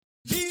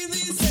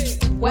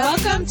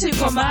Welcome to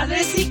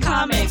Comadres y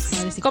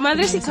Comics.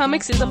 Comadres y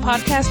Comics is a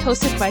podcast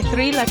hosted by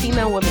 3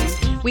 Latina women.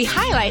 We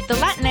highlight the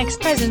Latinx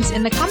presence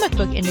in the comic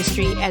book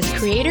industry as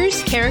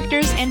creators,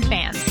 characters, and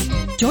fans.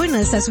 Join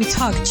us as we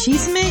talk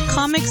chisme,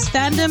 comics,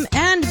 fandom,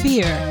 and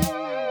beer.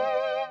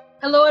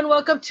 Hello and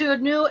welcome to a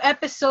new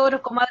episode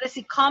of Comadres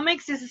y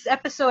Comics. This is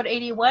episode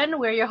 81.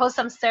 We're your hosts.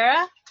 I'm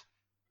Sarah.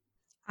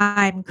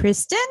 I'm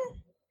Kristen.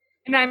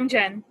 And I'm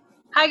Jen.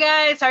 Hi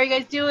guys, how are you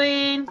guys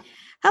doing?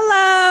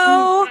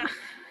 Hello.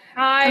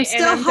 Hi, I'm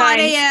still hot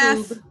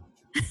AF.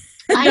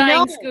 I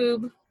know.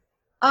 Scoob.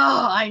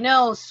 Oh, I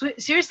know.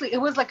 Seriously, it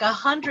was like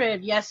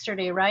 100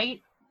 yesterday, right?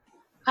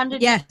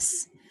 100.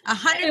 Yes.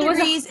 100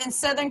 degrees in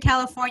Southern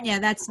California.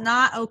 That's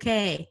not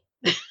okay.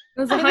 It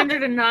was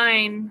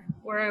 109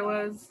 where I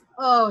was.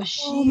 Oh,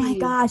 shit. Oh my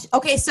gosh.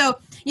 Okay, so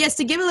yes,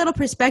 to give a little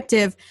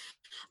perspective,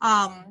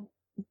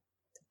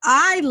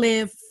 I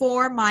live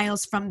 4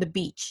 miles from the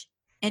beach,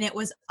 and it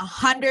was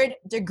 100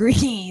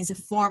 degrees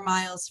 4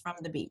 miles from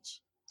the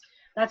beach.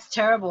 That's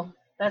terrible.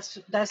 That's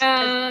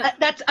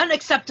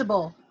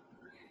unacceptable.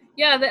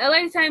 Yeah, the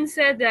LA Times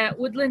said that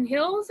Woodland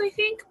Hills, I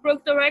think,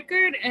 broke the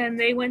record, and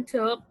they went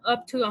to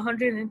up to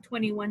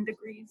 121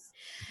 degrees.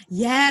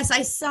 Yes,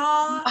 I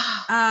saw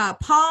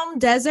Palm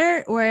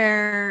Desert,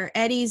 where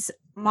Eddie's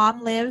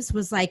mom lives,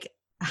 was like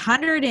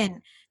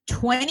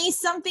 120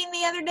 something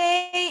the other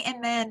day,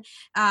 and then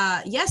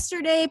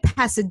yesterday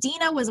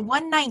Pasadena was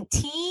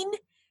 119.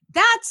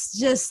 That's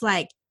just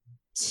like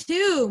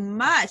too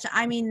much.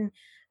 I mean,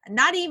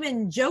 not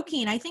even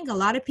joking. I think a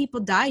lot of people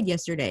died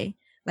yesterday.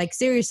 Like,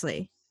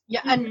 seriously.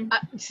 Yeah, and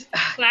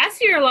last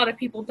year a lot of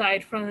people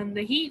died from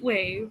the heat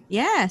wave.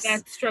 Yes.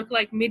 That struck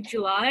like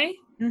mid-July.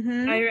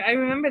 Mm-hmm. I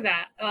remember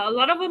that. A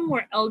lot of them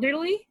were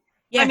elderly.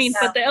 Yes. I mean,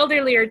 but the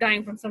elderly are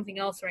dying from something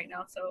else right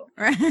now. So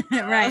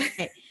right.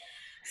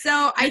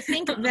 So I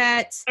think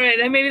that. All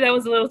right, maybe that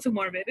was a little too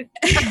morbid.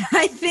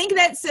 I think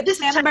that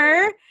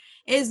September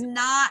is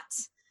not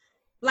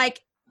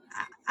like.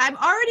 I'm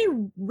already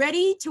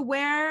ready to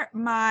wear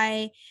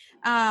my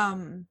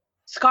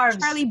scarves,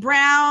 Charlie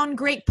Brown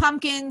Great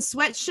Pumpkin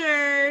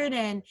sweatshirt,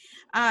 and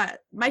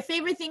my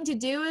favorite thing to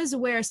do is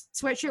wear a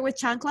sweatshirt with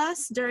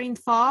chanclas during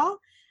fall.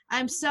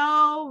 I'm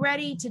so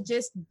ready to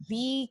just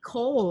be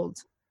cold.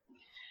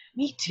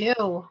 Me too.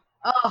 Oh,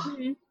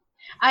 mm-hmm.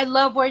 I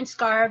love wearing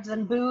scarves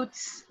and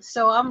boots,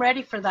 so I'm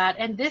ready for that.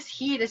 And this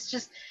heat is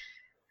just,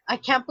 I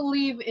can't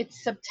believe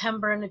it's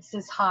September and it's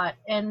this hot.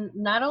 And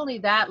not only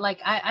that, like,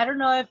 I don't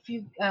know if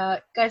you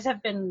guys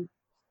have been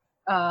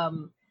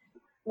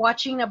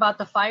watching about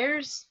the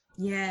fires.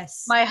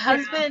 Yes. My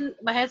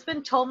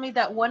husband told me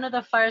that one of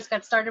the fires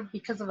got started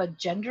because of a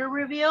gender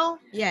reveal.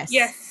 Yes.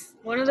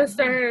 One of the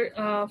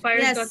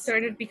fires got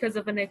started because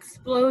of an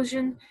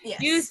explosion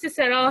used to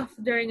set off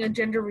during a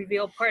gender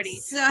reveal party.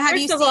 So have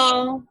you seen?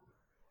 Go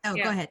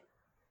ahead.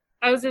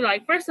 I was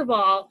like, first of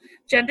all,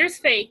 gender's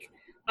fake.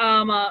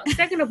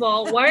 Second of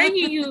all, why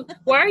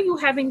are you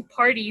having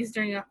parties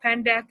during a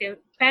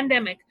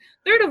pandemic?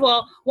 Third of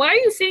all, why are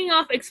you setting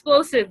off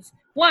explosives?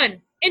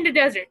 1, in the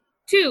desert.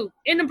 2,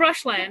 in the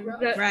brushland,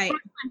 the brushland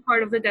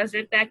part of the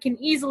desert that can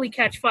easily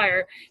catch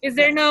fire. Is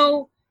there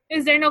no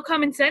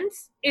common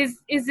sense? Is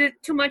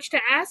it too much to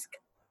ask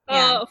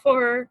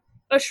for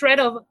a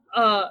shred of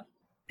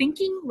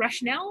thinking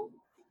rationale?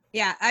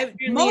 Yeah,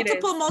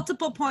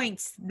 multiple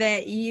points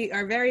that you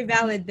are very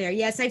valid there.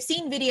 Yes, I've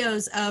seen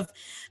videos of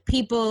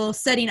people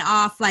setting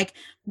off, like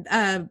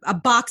a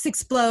box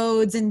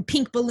explodes and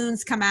pink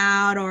balloons come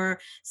out, or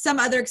some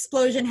other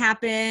explosion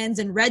happens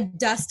and blue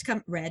dust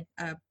comes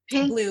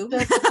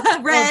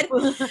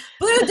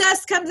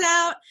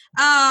out.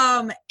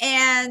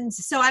 And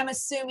so I'm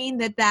assuming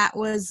that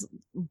was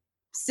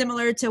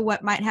similar to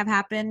what might have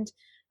happened.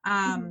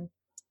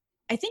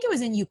 I think it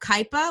was in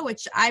Yucaipa,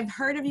 which I've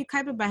heard of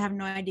Yucaipa, but I have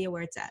no idea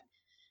where it's at.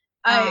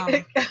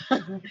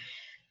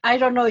 I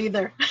don't know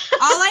either.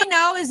 All I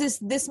know is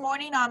this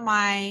morning on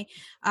my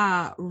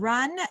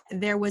run,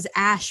 there was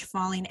ash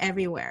falling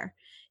everywhere.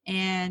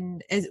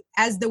 And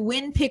as the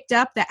wind picked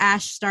up, the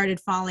ash started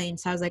falling.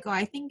 So I was like,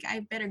 I think I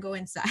better go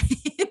inside.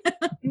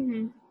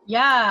 Mm-hmm.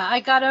 Yeah,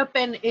 I got up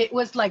and it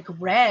was like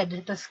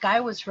red. The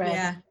sky was red.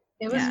 Yeah.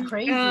 It was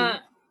crazy.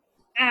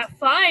 At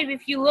 5,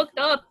 if you looked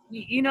up,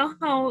 you know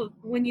how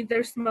when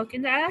there's smoke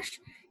in the ash,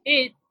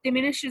 it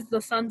diminishes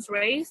the sun's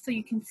rays, so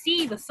you can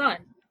see the sun,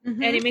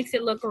 and it makes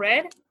it look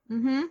red.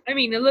 Mm-hmm. I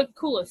mean, it looked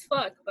cool as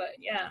fuck, but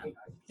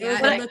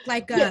it looked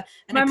like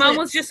my mom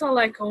was just all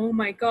like, "Oh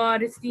my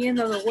god, it's the end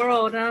of the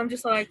world," and I'm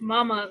just like,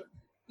 "Mama,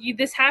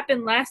 this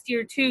happened last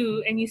year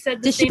too, and you said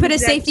did she put a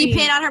safety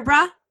pin on her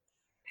bra?"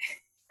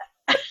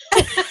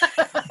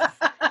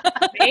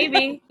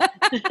 Maybe.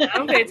 I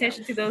don't pay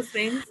attention to those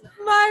things.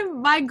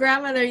 My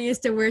grandmother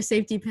used to wear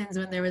safety pins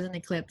when there was an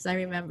eclipse. I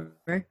remember.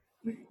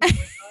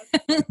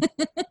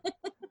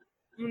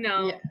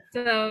 No. Yeah.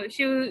 So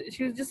she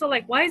was just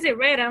like, why is it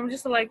red? I'm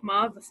just like,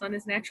 Ma, the sun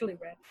is naturally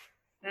red.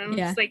 And I'm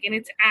just like, and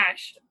it's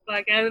ash.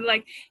 Like, I was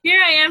like,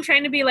 here I am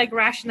trying to be like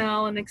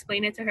rational and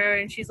explain it to her,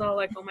 and she's all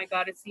like, oh my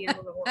god, it's the end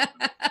of the world.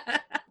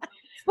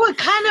 Well, it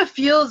kind of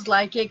feels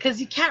like it because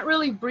you can't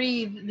really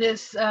breathe.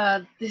 This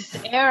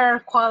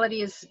air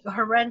quality is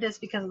horrendous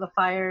because of the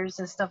fires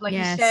and stuff. Like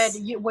you said,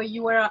 where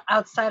you were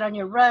outside on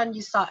your run,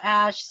 you saw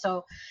ash.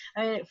 So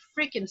I mean, it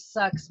freaking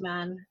sucks,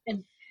 man.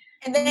 And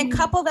then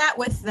couple that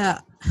with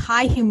the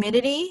high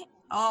humidity.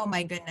 Oh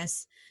my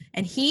goodness.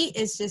 And heat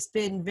has just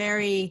been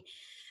very,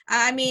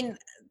 I mean,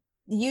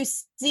 you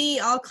see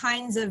all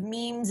kinds of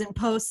memes and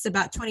posts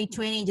about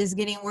 2020 just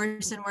getting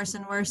worse and worse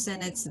and worse,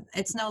 and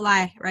it's no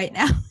lie right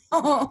now.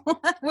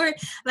 We're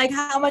like,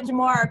 how much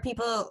more are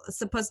people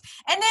supposed?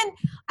 And then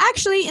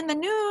actually in the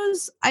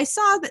news I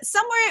saw that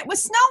somewhere it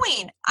was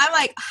snowing. I'm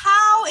like,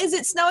 how is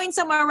it snowing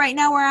somewhere right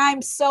now where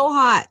I'm so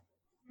hot?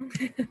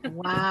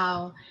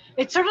 Wow.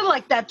 It's sort of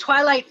like that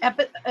Twilight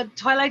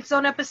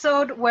Zone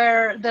episode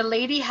where the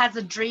lady has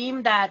a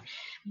dream that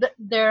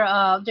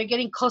they're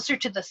getting closer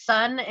to the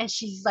sun, and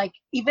she's like,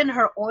 even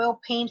her oil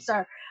paints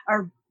are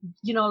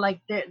like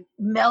they're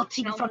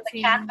melting from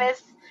the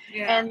canvas.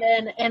 Yeah.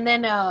 And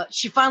then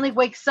she finally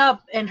wakes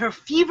up and her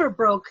fever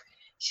broke.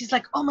 She's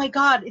like, oh my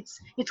God, it's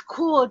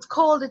cool, it's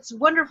cold, it's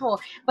wonderful.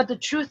 But the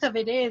truth of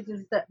it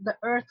is that the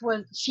earth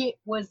she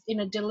was in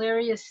a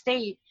delirious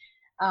state.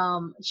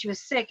 She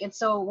was sick, and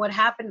so what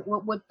happened,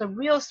 what the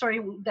real story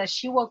that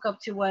she woke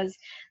up to was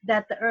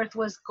that the earth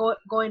was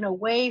going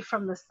away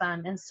from the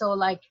sun, and so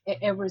like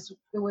it was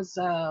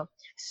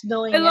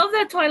snowing. I love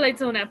that Twilight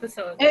Zone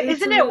episode.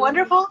 Isn't it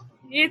wonderful?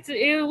 It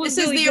was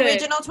this really is the good.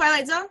 Original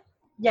Twilight Zone.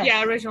 Yes.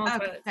 Yeah, original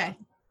Twilight Zone.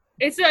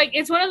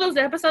 It's one of those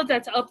episodes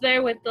that's up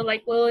there with the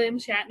like William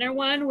Shatner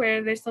one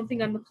where there's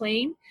something on the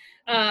plane,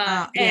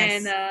 yes.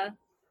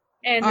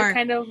 and they're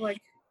kind of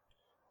like,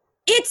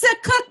 it's a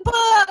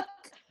cookbook.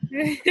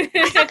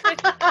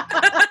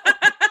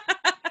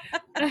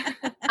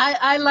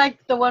 I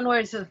like the one where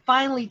it says,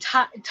 finally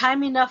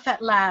time enough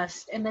at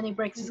last, and then he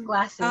breaks his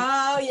glasses.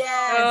 Oh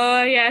yeah.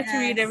 Oh yeah, to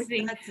read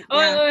everything.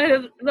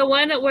 The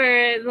one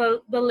where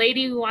the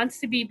lady wants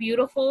to be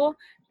beautiful,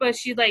 but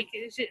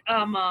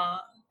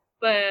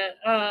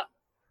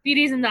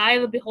Beauty's in the Eye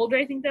of the Beholder,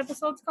 I think the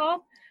episode's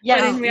called. Yeah.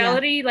 But in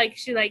reality,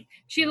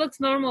 she looks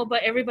normal,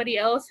 but everybody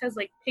else has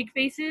like pig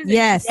faces.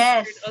 Yes.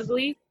 And she's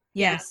ugly.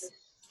 Yes.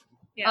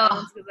 Yeah,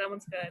 that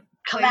one's good.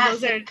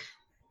 Classic.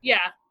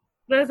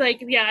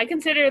 I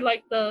consider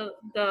like the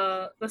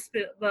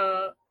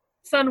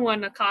Sun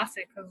one a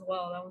classic as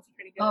well. That one's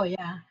pretty good. Oh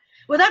yeah.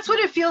 Well, that's what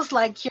it feels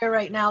like here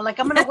right now. Like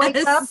I'm gonna wake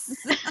up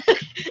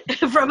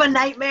from a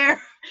nightmare.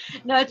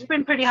 No, it's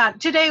been pretty hot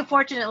today.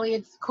 Fortunately,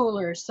 it's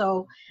cooler.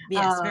 So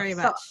yes, very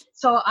much.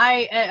 So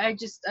I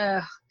just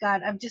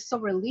God, I'm just so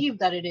relieved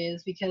that it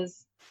is,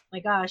 because my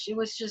gosh, it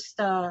was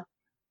just I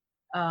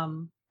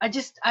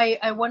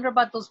wonder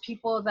about those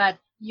people that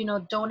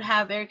don't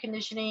have air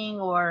conditioning,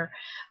 or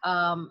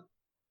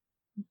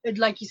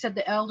like you said,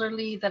 the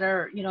elderly that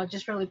are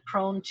just really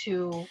prone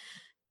to.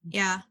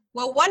 Yeah.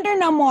 Well, wonder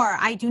no more.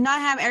 I do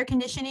not have air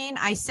conditioning.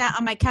 I sat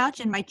on my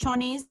couch in my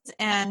chonies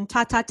and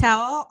tata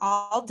towel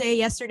all day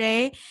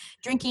yesterday,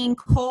 drinking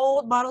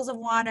cold bottles of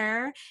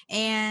water,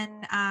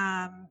 and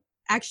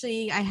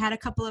actually I had a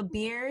couple of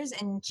beers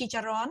and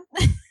chicharron.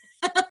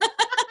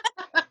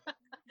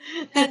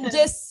 And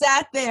just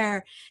sat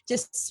there,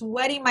 just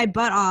sweating my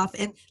butt off.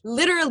 And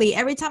literally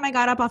every time I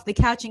got up off the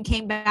couch and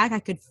came back, I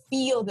could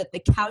feel that the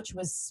couch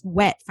was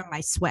wet from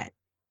my sweat.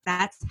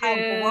 That's how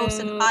gross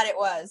and hot it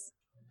was.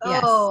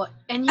 Oh, yes.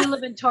 And you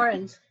live in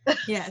Torrance.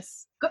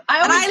 Yes.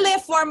 I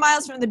live 4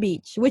 miles from the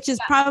beach, which is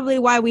probably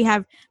why we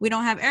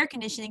don't have air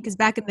conditioning, because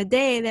back in the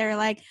day, they were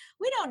like,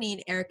 we don't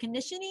need air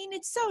conditioning.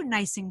 It's so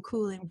nice and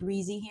cool and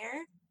breezy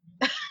here.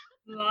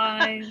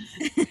 Lies.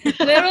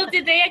 Little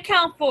did they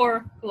account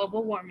for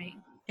global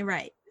warming.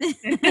 Right.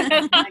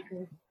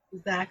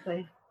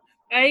 Exactly.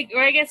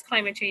 I guess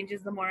climate change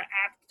is the more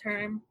apt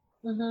term.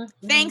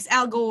 Mm-hmm. Thanks,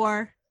 Al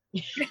Gore.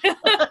 SMH.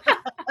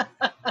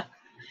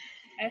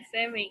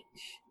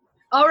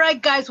 All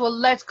right, guys. Well,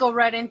 let's go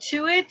right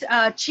into it.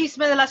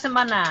 Chisme de la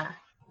semana.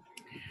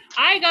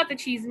 I got the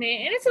chisme,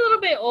 and it's a little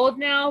bit old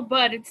now,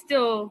 but it's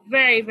still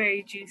very,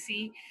 very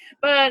juicy.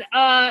 But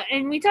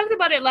and we talked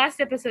about it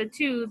last episode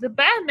too. The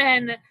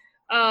Batman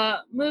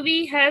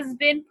movie has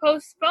been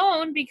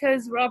postponed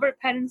because Robert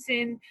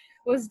Pattinson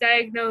was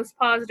diagnosed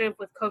positive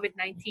with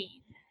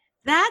COVID-19.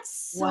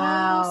 That's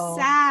so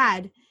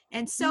sad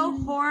and so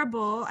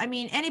horrible. I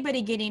mean,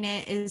 anybody getting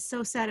it is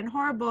so sad and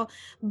horrible,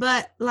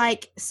 but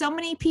like so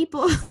many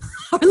people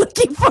are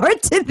looking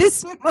forward to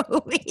this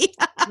movie.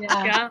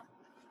 Yeah.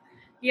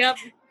 Yep.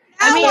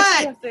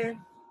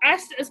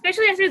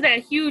 Especially after that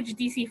huge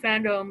DC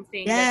fandom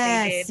thing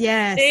that they did.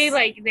 Yes.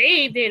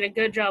 They did a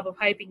good job of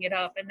hyping it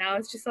up, and now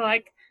it's just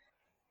like,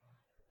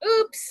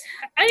 oops.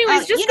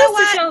 Anyways, just goes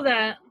to show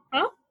that.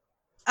 Huh?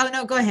 Oh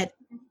no, go ahead.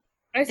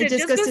 I said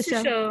just goes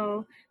to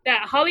show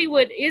that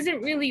Hollywood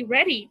isn't really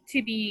ready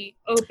to be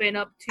open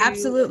up to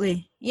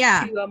absolutely,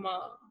 yeah. To,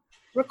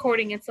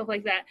 recording and stuff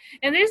like that.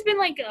 And there's been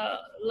like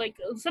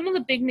some of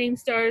the big name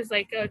stars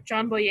like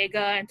John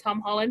Boyega and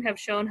Tom Holland have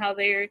shown how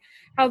they're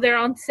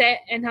on set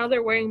and how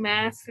they're wearing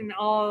masks and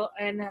all,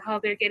 and how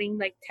they're getting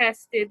like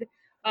tested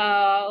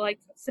like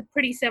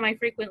pretty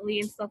semi-frequently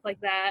and stuff like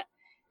that,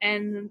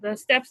 and the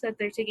steps that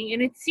they're taking.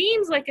 And it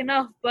seems like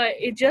enough, but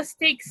it just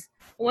takes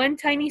one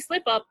tiny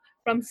slip up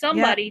from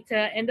somebody to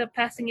end up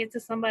passing it to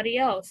somebody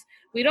else.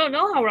 We don't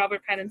know how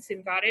Robert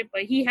Pattinson got it,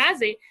 but he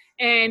has it,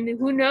 and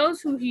who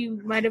knows who he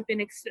might have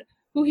been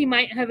who he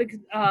might have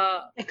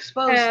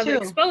exposed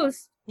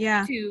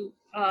to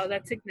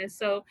that sickness.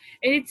 So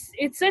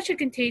it's such a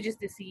contagious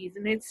disease,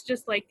 and it's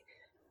just like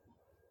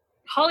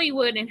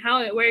Hollywood and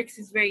how it works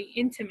is very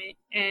intimate,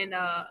 and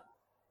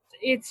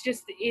it's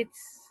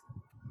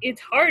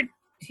hard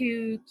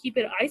to keep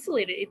it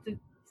isolated. It's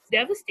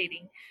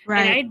devastating,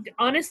 right? And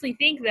I honestly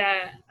think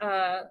that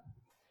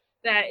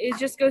that it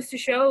just goes to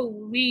show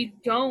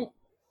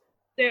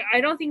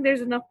I don't think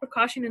there's enough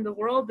precaution in the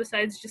world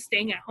besides just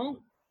staying at home.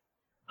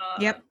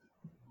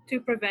 To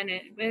prevent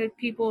it.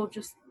 People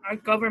our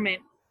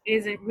government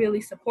isn't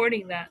really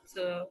supporting that,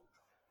 so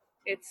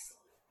it's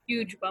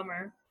huge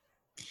bummer.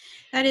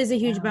 That is a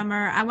huge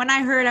bummer. When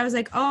I heard, I was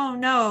like, oh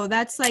no,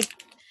 that's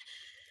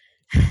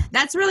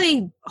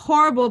really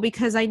horrible,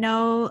 because I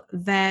know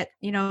that,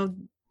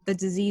 the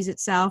disease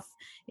itself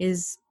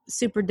is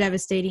super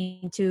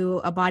devastating to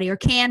a body, or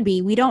can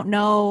be. We don't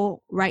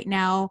know right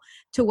now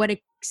to what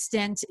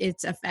extent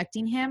it's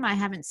affecting him. I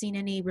haven't seen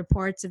any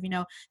reports of,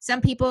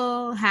 some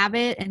people have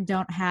it and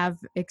don't have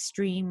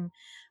extreme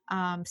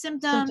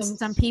symptoms.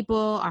 Some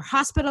people are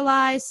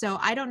hospitalized. So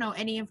I don't know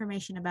any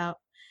information about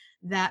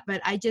that, but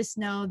I just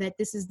know that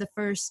this is the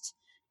first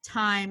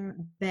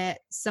time that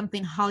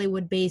something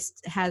Hollywood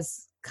based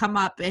has come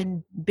up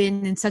and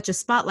been in such a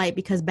spotlight,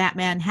 because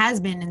Batman has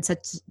been in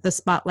such the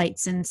spotlight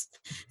since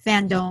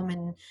Fandom.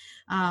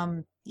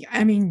 And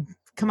I mean,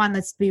 come on,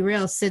 let's be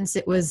real, since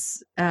it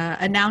was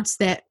announced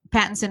that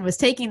Pattinson was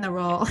taking the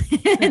role,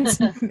 it's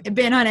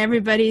been on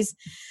everybody's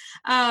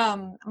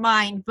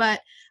mind. But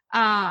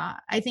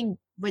I think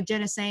what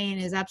Jenna's saying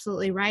is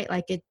absolutely right.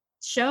 Like, it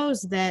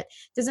shows that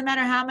it doesn't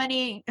matter how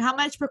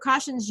much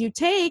precautions you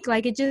take,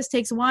 like it just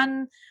takes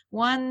one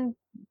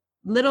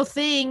little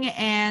thing,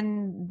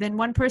 and then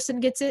one person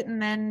gets it, and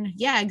then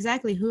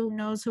exactly, who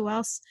knows who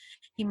else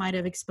he might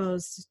have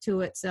exposed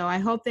to it. So I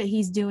hope that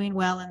he's doing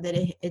well, and that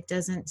it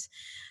doesn't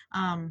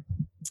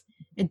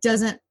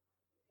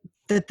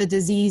that the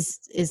disease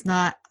is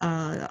not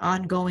an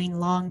ongoing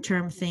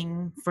long-term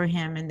thing for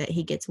him, and that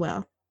he gets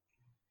well.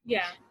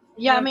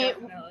 I mean,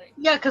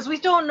 because we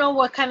don't know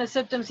what kind of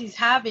symptoms he's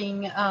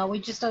having. We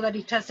just know that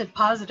he tested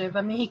positive.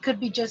 I mean, he could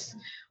be just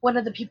one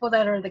of the people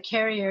that are the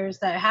carriers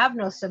that have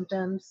no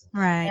symptoms.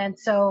 Right. And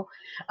so,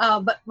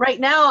 but right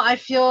now, I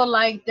feel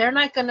like they're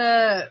not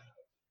gonna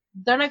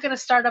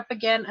start up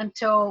again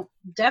until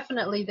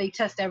definitely they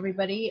test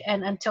everybody,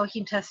 and until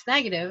he tests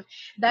negative.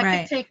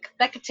 That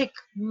could take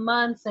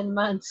months and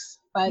months.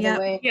 By the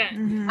way,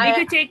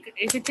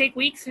 it could take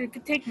weeks, or it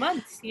could take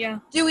months. Yeah.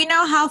 Do we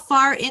know how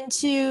far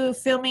into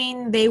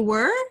filming they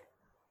were?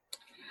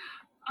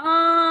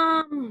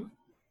 I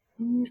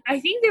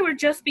think they were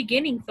just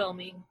beginning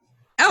filming.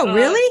 Oh,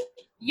 really?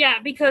 Yeah,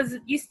 because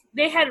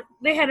they had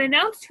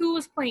announced who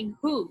was playing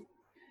who,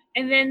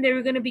 and then they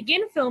were going to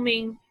begin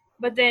filming,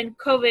 but then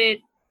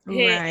COVID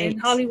hit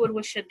and Hollywood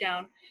was shut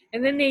down,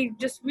 and then they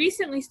just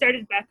recently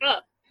started back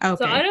up.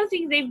 Okay. So I don't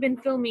think they've been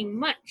filming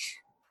much.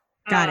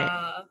 Got it.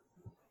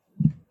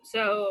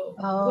 So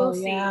we'll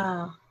see.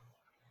 Yeah,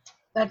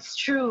 that's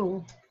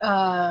true.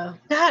 That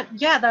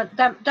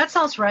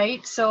sounds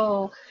right.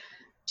 So,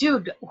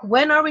 dude,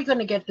 when are we going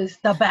to get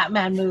the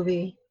Batman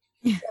movie?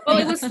 Well,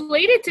 it was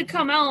slated to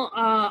come out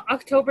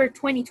October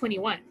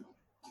 2021.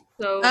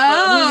 So.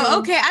 Oh,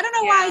 okay. I don't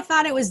know why I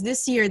thought it was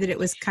this year that it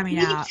was coming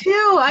out. Me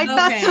too. I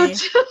thought so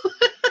too.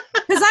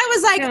 Because I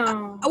was like,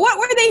 what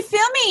were they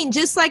filming?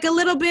 Just like a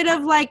little bit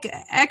of like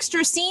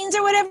extra scenes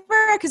or whatever?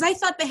 Because I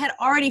thought they had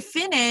already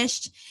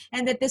finished,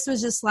 and that this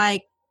was just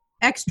like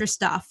extra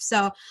stuff.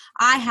 So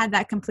I had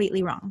that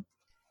completely wrong.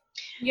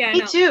 Yeah,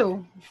 me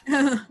too.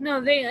 No,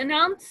 they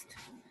announced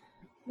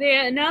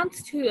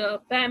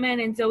Batman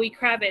and Zoe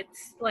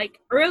Kravitz like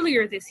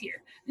earlier this year.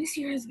 This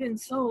year has been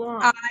so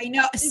long. I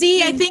know.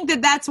 See, I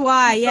think that's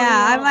why.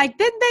 Yeah, I'm like,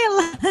 didn't they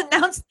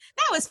announce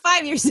that was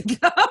 5 years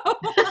ago?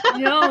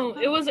 No,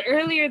 it was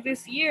earlier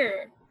this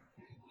year.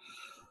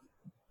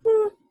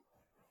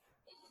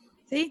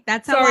 See,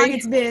 that's how long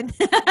it's been.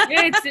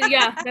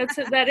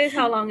 That is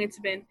how long it's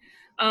been.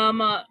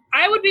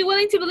 I would be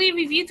willing to believe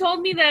if you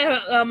told me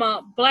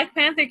that Black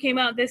Panther came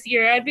out this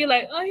year, I'd be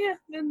like, oh yeah,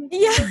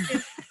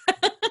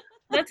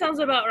 that sounds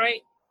about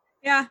right.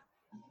 Yeah,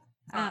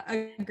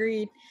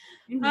 agreed.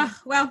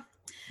 Mm-hmm. Well,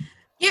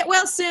 get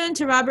well soon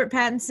to Robert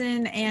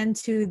Pattinson and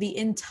to the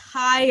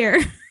entire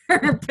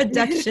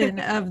production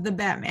of the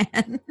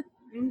Batman.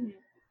 Mm-hmm.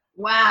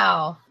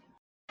 Wow.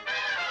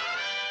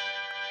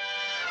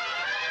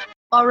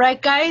 All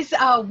right, guys,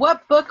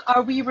 what book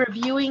are we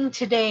reviewing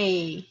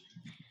today?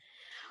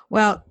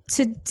 Well,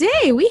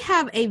 today we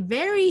have a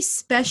very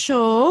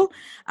special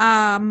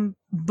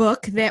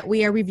book that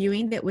we are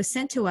reviewing that was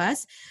sent to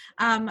us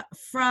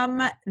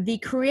from the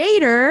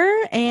creator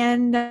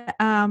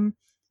and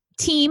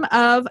team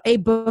of a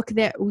book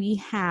that we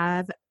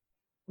have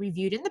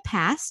reviewed in the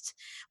past,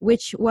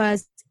 which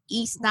was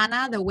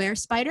Isnana the Were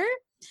Spider.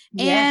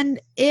 Yes. And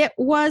it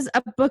was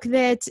a book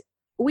that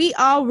we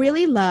all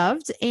really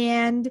loved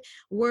and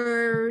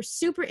were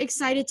super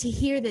excited to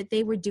hear that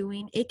they were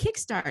doing a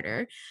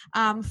Kickstarter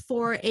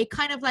for a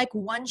kind of like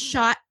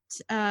one-shot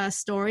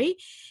story.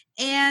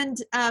 And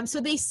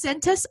so they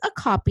sent us a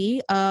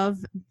copy of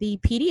the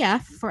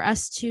PDF for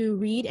us to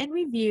read and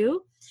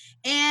review.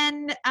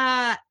 And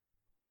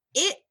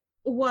it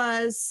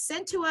was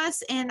sent to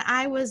us, and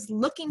I was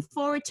looking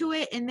forward to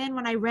it. And then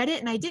when I read it,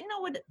 and I didn't know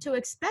what to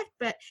expect,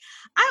 but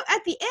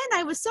at the end,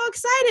 I was so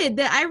excited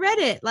that I read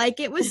it.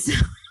 Like, it was so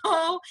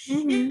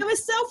it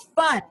was so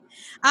fun.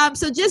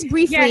 So just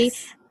briefly,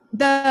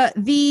 the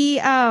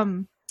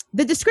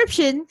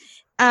description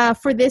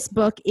for this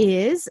book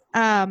is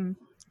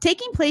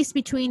taking place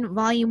between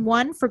Volume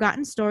 1,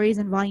 Forgotten Stories,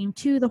 and Volume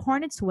 2, The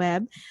Hornet's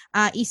Web.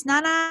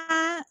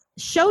 Isnana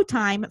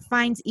Showtime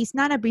finds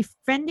Isnana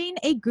befriending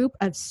a group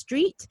of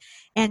street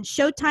and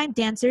Showtime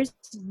dancers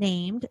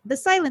named the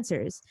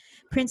Silencers.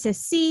 Princess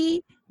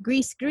C,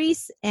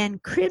 Grease,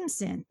 and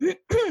Crimson,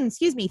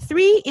 excuse me,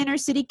 3 inner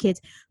city kids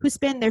who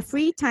spend their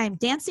free time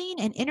dancing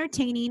and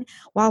entertaining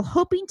while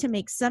hoping to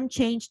make some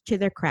change to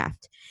their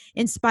craft.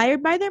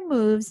 Inspired by their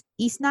moves,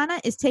 Isnana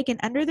is taken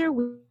under their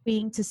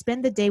wing to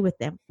spend the day with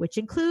them, which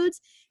includes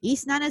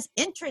Isnana's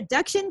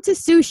introduction to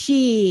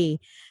sushi,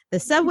 the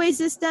subway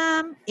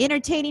system,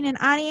 entertaining an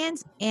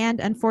audience, and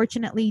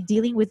unfortunately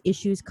dealing with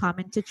issues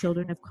common to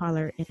children of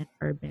color in an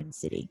urban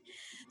city.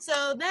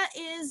 So that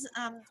is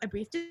a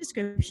brief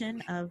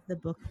description of the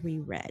book we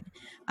read.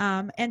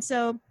 And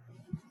so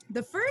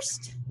the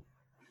first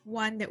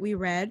one that we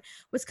read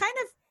was kind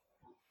of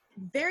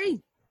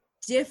very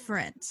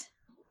different.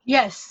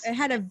 Yes. It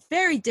had a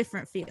very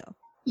different feel.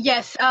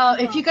 Yes.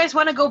 If you guys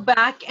want to go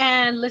back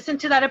and listen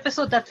to that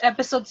episode, that's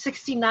episode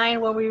 69,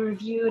 where we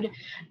reviewed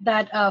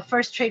that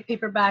first trade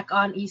paperback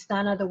on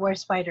Isnana the Were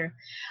Spider.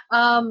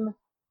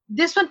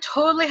 This one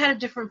totally had a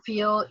different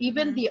feel.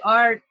 Even the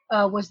art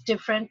was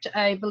different.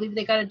 I believe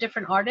they got a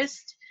different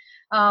artist.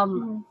 But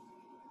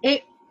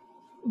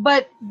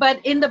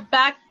in the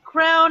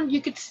background, you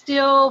could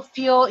still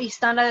feel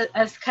Isnana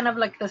as kind of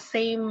like the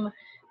same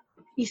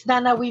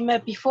Isnana we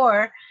met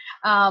before.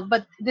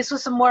 But this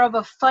was more of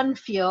a fun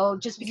feel,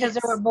 just because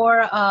there were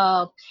more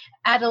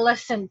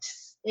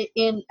adolescents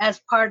in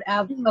as part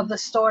of the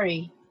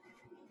story.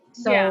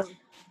 So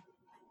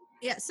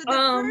so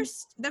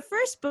the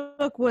first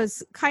book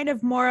was kind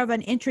of more of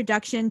an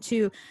introduction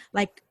to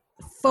like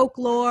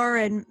folklore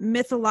and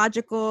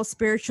mythological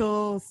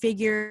spiritual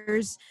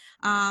figures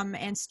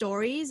and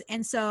stories,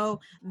 and so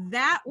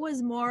that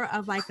was more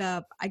of like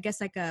a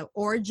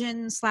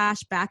origin /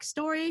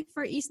 backstory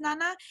for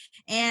Isnana,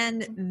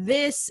 and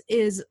this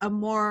is a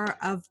more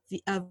of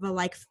a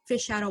like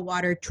fish out of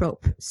water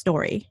trope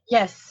story.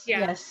 Yes.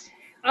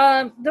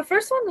 The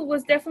first one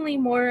was definitely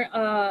more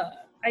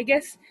I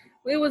guess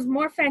it was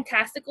more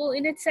fantastical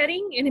in its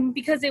setting, and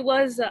because it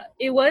was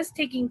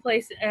taking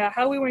place,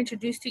 how we were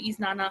introduced to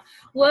Isnana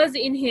was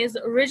in his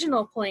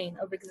original plane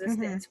of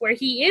existence, where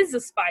he is a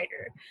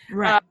spider,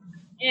 right?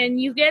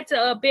 And you get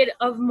a bit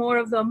of more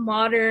of the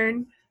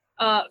modern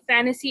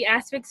fantasy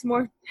aspects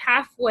more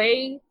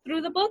halfway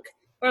through the book,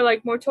 or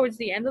like more towards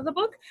the end of the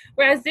book,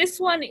 whereas this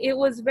one, it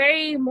was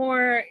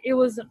I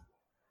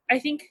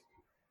think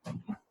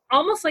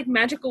almost like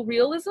magical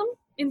realism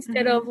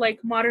instead of like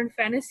modern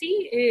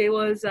fantasy. It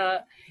was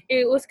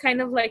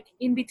kind of like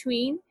in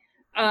between.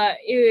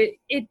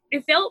 It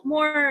felt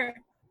more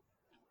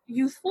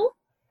youthful.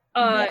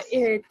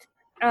 It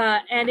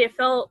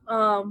felt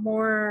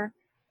more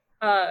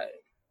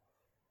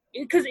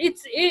because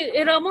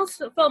it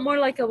almost felt more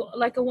like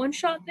a one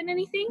shot than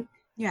anything.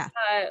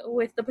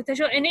 With the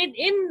potential, and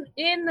in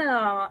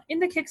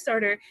the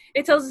Kickstarter,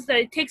 it tells us that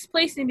it takes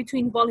place in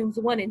between volumes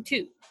 1 and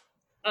 2.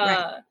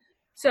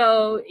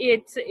 So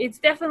it's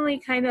definitely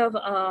kind of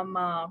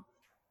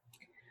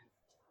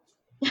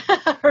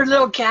her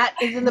little cat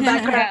is in the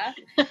background.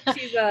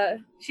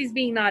 She's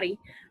being naughty.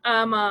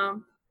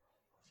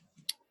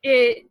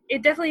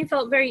 It definitely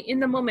felt very in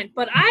the moment,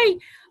 but I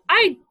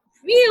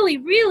really,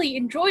 really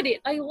enjoyed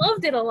it. I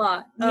loved it a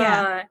lot.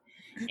 And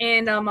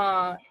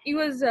it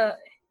was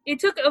it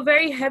took a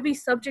very heavy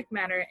subject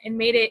matter and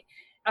made it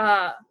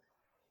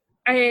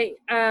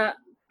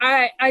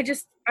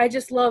I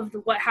just loved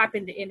what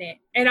happened in it.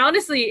 And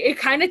honestly, it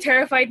kind of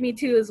terrified me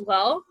too as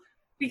well,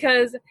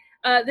 because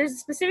there's a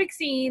specific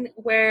scene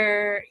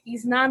where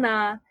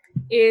Isnana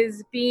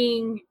is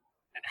being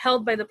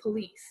held by the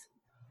police.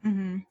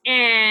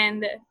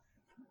 And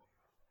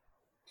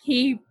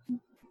he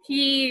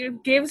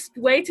gives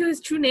way to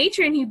his true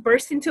nature, and he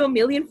bursts into a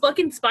million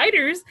fucking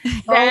spiders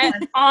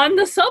on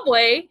the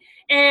subway,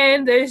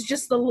 and there's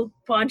just a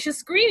bunch of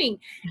screaming.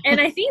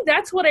 And I think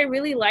that's what I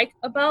really like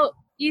about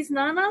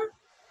Isnana.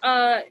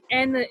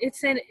 And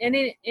it's in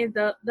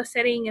the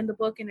setting and the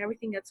book and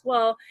everything as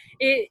well.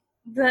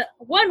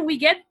 We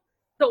get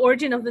the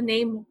origin of the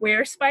name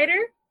Were Spider,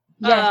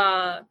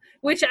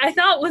 which I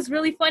thought was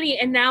really funny,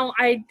 and now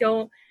I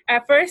don't.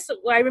 At first,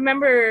 I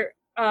remember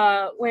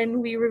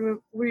when we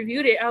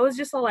reviewed it, I was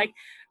just like,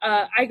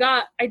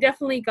 I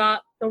definitely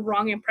got the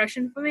wrong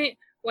impression from it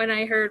when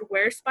I heard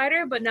Were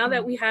Spider, but now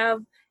that we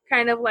have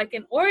kind of like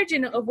an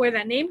origin of where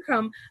that name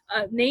comes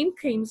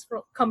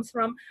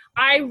from,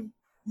 I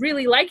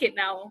really like it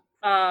now.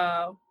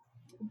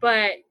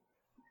 But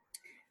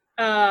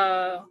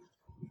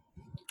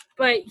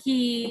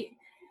he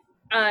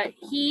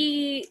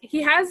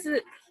has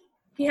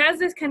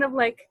this kind of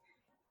like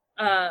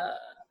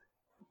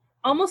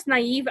almost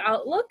naive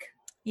outlook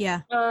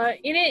in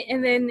it,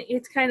 and then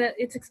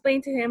it's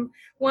explained to him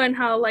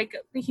how like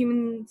the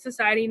human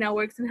society now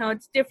works and how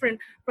it's different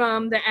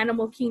from the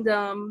animal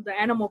kingdom, the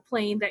animal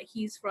plane that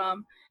he's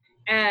from,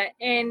 and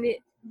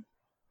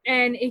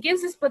it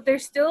gives us, but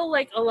there's still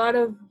like a lot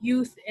of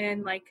youth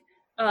and like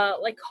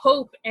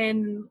hope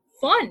and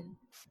fun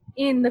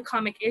in the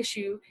comic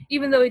issue,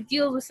 even though it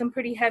deals with some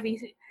pretty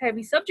heavy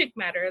subject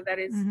matter that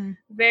is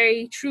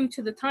very true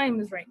to the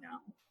times right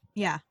now.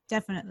 Yeah,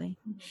 definitely.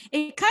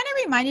 It kind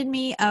of reminded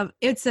me of,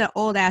 it's an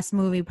old ass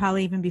movie,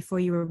 probably even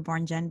before you were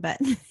born, Jen, but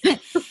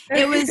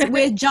it was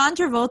with John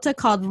Travolta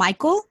called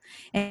Michael,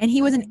 and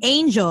he was an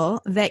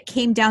angel that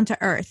came down to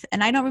Earth.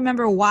 And I don't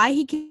remember why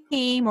he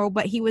came,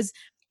 but he was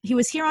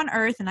here on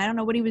Earth, and I don't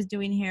know what he was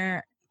doing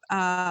here,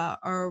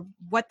 or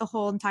what the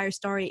whole entire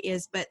story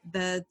is, but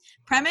the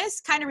premise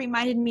kind of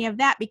reminded me of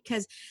that,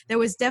 because there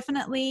was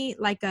definitely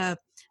like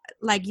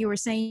you were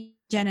saying,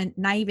 Jen, a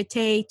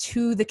naivete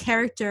to the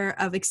character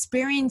of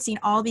experiencing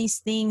all these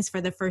things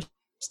for the first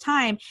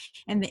time.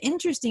 And the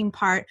interesting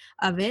part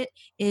of it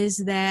is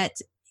that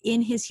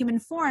in his human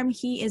form,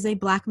 he is a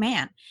Black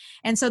man.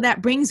 And so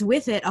that brings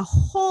with it a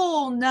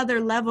whole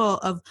nother level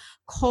of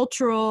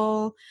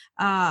cultural,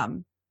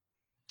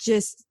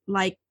 just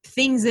like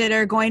things that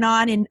are going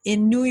on in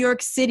New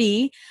York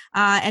City,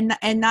 and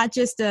not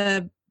just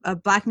a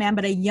Black man,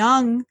 but a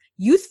young,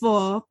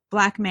 youthful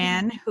Black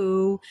man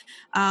who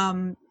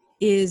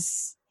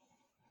is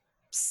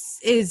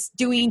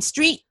doing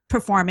street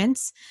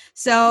performance.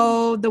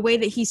 So the way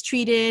that he's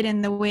treated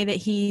and the way that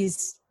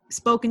he's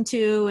spoken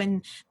to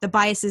and the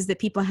biases that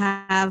people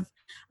have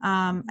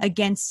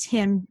against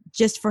him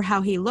just for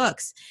how he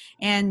looks.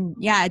 And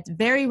yeah, it's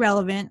very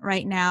relevant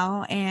right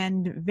now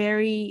and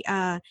very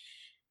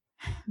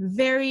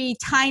very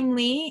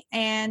timely,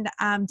 and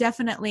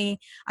definitely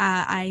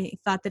I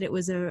thought that it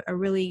was a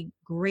really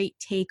great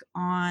take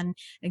on,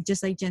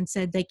 just like Jen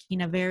said,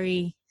 taking a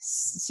very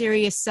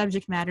serious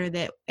subject matter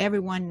that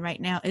everyone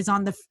right now is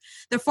on the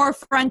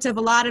forefront of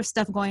a lot of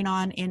stuff going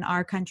on in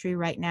our country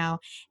right now,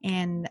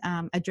 and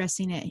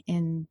addressing it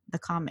in the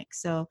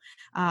comics. So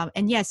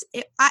and yes,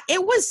 it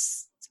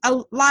was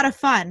a lot of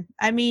fun.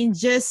 I mean,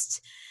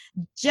 just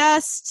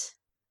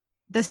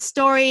the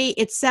story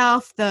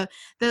itself,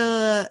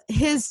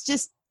 his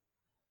just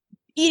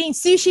eating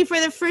sushi for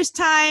the first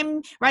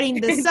time, riding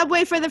the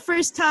subway for the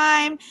first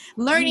time,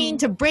 learning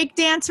to break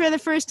dance for the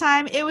first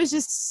time. It was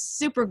just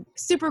super,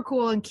 super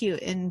cool and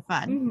cute and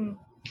fun.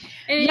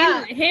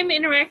 And him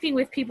interacting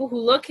with people who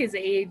look his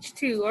age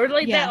too, or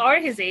that are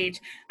his age.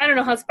 I don't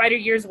know how spider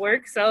years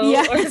work,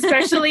 or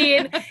especially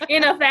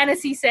in a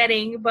fantasy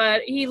setting,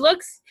 but he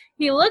looks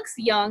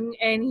young,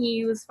 and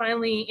he was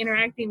finally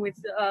interacting with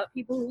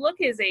people who look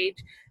his age.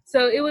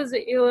 So it was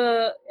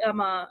a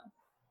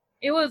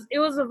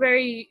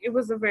very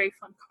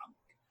fun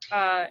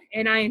comic,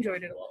 and I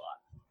enjoyed it a lot.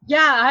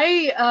 Yeah,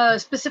 I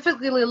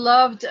specifically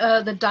loved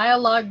the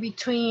dialogue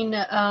between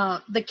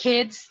the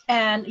kids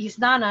and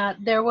Isnana.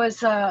 There was,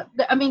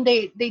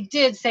 they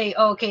did say,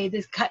 oh, okay,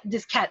 this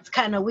cat's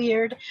kind of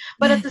weird,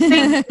 but at the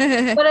same,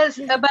 but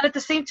at the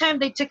same time,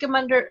 they took him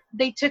under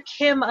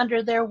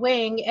their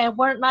wing and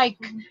weren't like,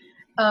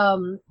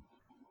 I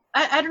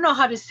don't know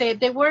how to say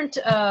it. They weren't,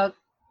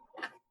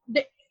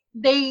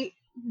 they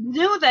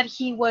knew that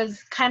he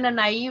was kind of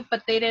naive,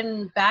 but they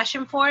didn't bash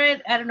him for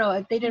it. I don't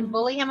know. They didn't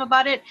bully him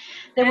about it.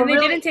 They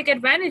didn't take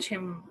advantage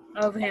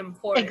of him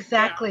for it.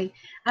 Exactly.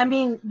 Yeah. I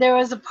mean, there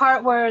was a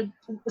part where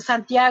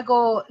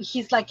Santiago,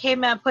 he's like, hey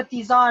man, put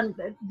these on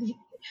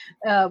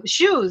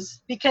shoes,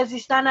 because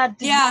Isana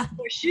did not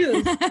wear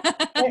shoes.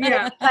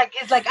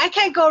 It's like, I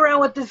can't go around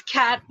with this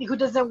cat who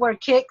doesn't wear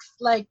kicks.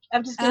 Like,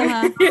 I'm just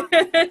gonna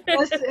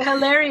That's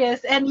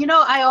hilarious. And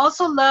I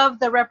also love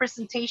the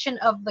representation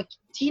of the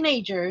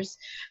teenagers,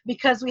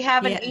 because we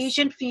have an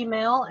Asian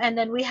female, and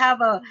then we have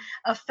a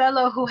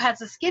fellow who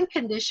has a skin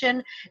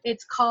condition.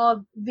 It's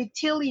called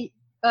vitiligo.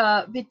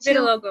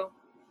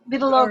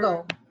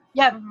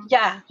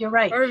 Yeah, you're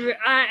right. Or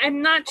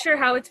I'm not sure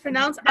how it's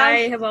pronounced.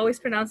 I have always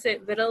pronounced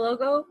it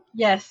vitiligo.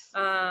 Yes.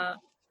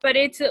 But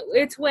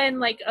it's when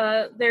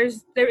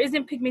there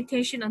isn't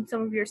pigmentation on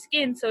some of your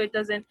skin, so it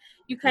doesn't.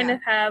 You kind of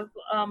have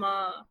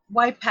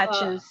white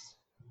patches.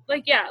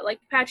 Like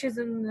patches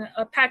and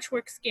a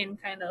patchwork skin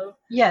kind of.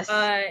 Yes.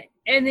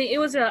 And it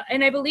was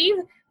and I believe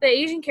the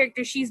Asian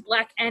character, she's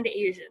Black and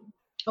Asian.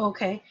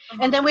 Okay.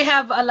 And then we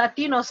have a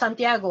Latino,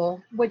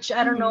 Santiago, which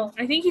I don't know.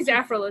 I think he's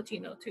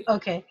Afro-Latino too.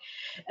 Okay.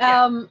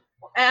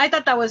 I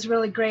thought that was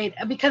really great,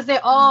 because they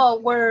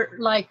all were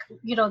like,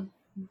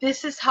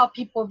 this is how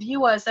people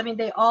view us. I mean,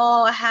 they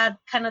all had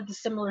kind of the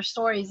similar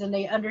stories, and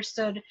they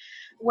understood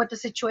what the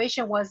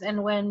situation was.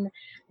 And when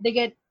they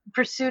get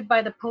pursued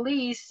by the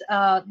police,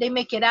 they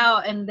make it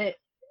out, and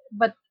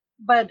but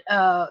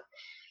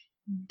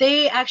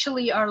they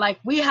actually are like,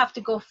 we have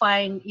to go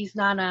find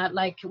Isnana.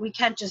 Like, we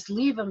can't just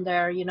leave him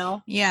there, you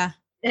know? Yeah.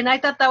 And I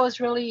thought that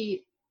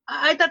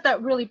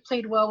really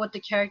played well with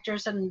the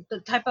characters and the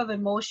type of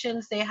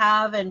emotions they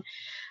have and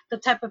the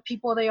type of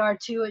people they are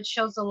too. It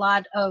shows a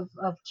lot of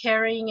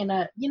caring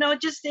and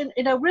just in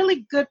a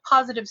really good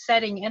positive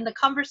setting. And the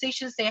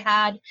conversations they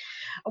had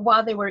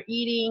while they were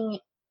eating,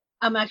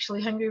 I'm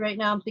actually hungry right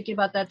now. I'm thinking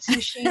about that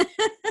sushi.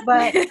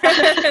 but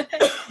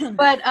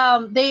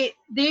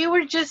they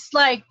were just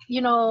like,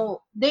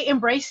 they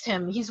embraced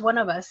him. He's one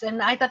of us.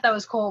 And I thought that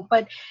was cool.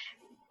 But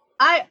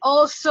I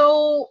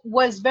also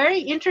was very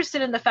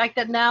interested in the fact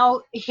that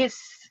now his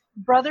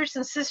brothers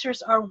and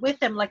sisters are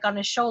with him, like on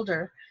his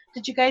shoulder.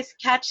 Did you guys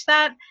catch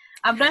that?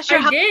 I'm not sure.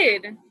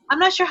 I'm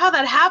not sure how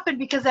that happened,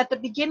 because at the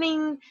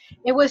beginning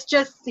it was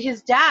just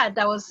his dad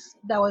that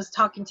was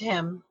talking to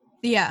him.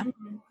 Yeah.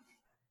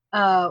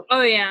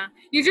 Oh yeah,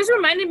 you just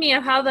reminded me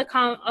of how the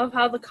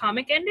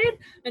comic ended,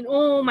 and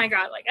oh my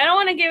god, like I don't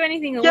want to give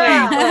anything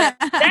away, but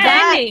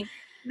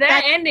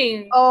that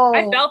ending,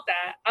 I felt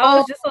that. I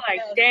was just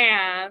like,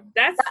 damn,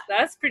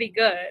 that's pretty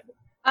good.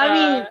 I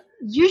mean,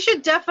 you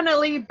should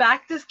definitely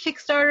back this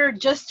Kickstarter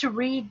just to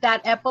read that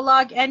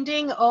epilogue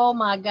ending. Oh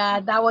my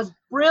god, that was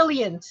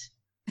brilliant.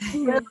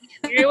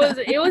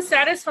 It was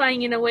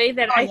satisfying in a way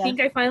that I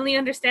think I finally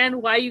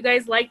understand why you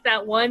guys like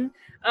that one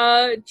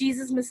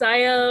Jesus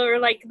Messiah, or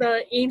like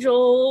the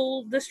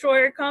Angel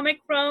Destroyer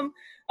comic from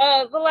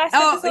the last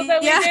episode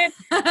that we did.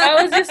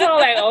 I was just all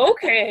like,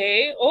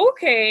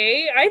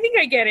 okay, I think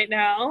I get it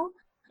now.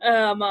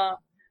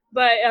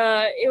 But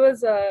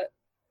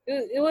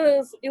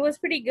it was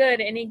pretty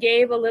good, and he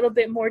gave a little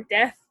bit more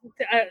depth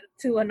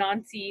to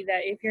Anansi.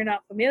 That if you're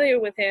not familiar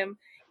with him,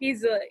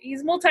 he's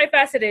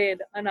multifaceted,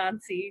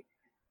 Anansi.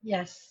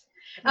 Yes.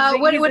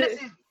 What is it?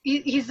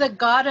 He's a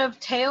god of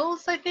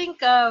tales, I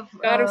think. God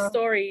of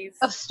stories.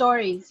 Of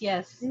stories,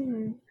 yes.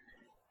 Mm-hmm.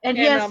 And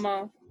yes,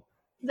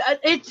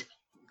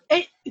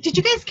 did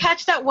you guys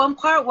catch that one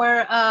part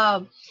where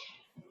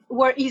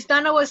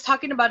Isnana was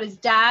talking about his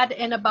dad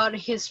and about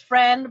his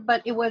friend,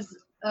 but it was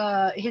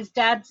his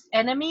dad's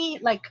enemy?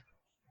 Like,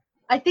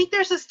 I think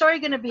there's a story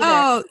going to be there.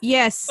 Oh,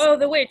 yes. Oh,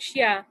 the witch,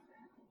 yeah.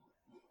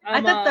 I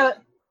thought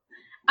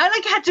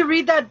I had to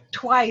read that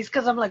twice,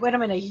 because I'm like, wait a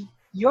minute.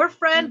 Your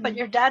friend, but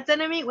your dad's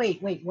enemy?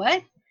 Wait,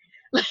 what?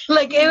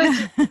 Like, it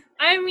was.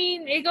 I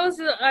mean, it goes.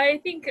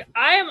 I think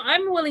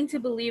I'm willing to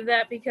believe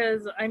that,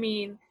 because I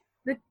mean,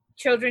 the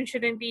children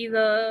shouldn't be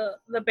the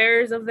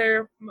bearers of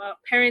their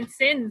parents'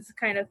 sins,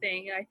 kind of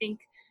thing. I think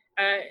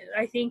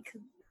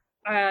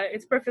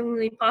it's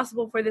perfectly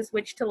possible for this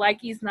witch to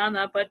like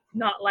Isnana, but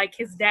not like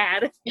his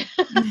dad.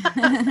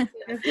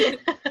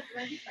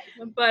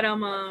 But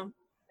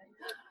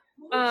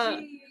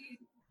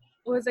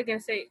what was I gonna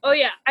say? Oh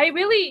yeah, I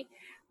really.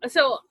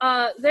 So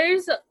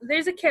there's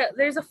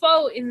a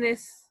foe in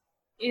this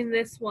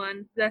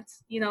one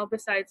that's,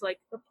 besides like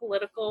the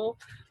political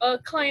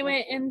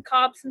climate and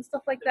cops and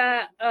stuff like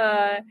that.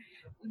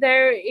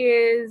 There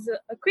is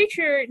a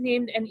creature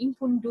named an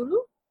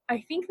Impundulu.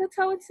 I think that's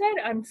how it's said.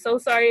 I'm so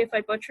sorry if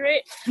I butcher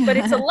it, but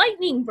it's a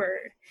lightning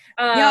bird.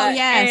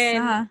 Yes.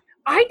 And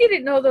I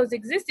didn't know those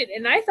existed,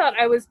 and I thought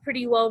I was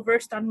pretty well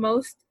versed on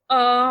most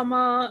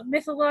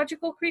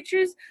mythological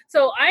creatures.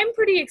 So I'm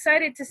pretty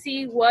excited to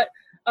see what.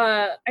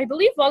 I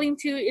believe Volume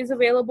 2 is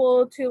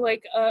available to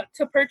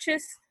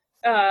purchase,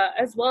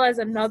 as well as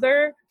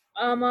another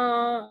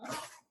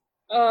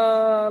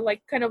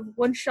like kind of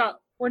one shot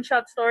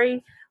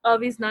story of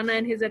Isnana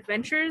and his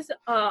adventures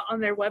on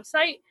their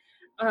website.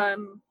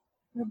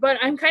 But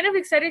I'm kind of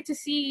excited to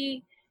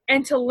see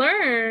and to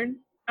learn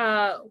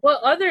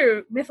what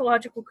other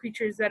mythological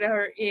creatures that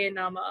are in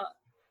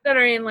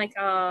like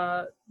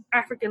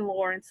African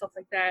lore and stuff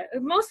like that.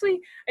 Mostly,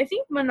 I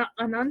think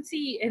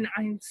Anansi, and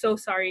I'm so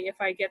sorry if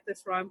I get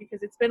this wrong,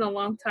 because it's been a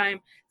long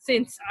time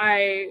since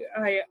I've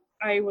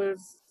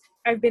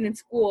been in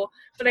school,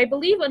 but I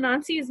believe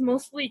Anansi is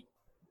mostly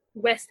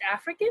West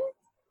African,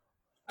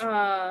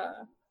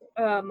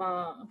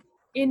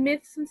 in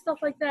myths and stuff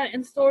like that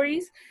and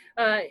stories.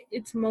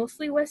 It's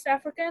mostly West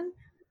African,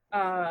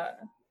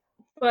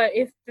 but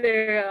if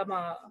they're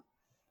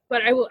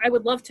but I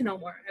would love to know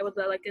more. I would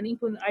like an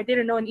Impundulu. I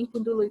didn't know an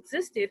Impundulu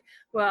existed,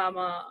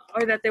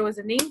 or that there was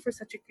a name for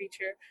such a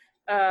creature.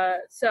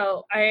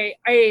 So I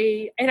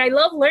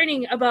love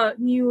learning about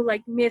new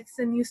like myths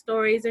and new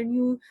stories or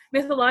new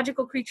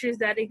mythological creatures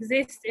that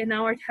exist and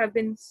now have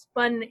been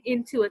spun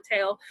into a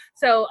tale.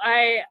 So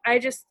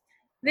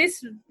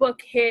this book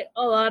hit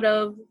a lot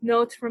of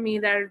notes for me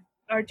that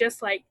are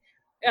just like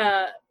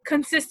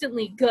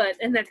consistently good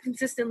and that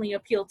consistently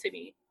appeal to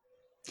me.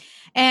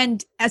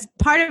 And as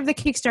part of the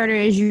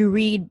Kickstarter, as you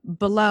read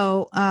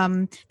below,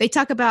 they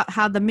talk about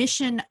how the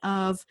mission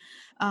of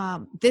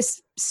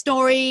this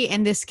story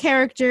and this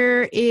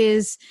character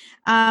is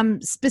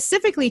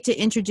specifically to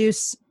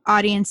introduce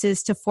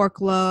audiences to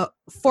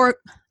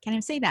can't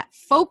even say that,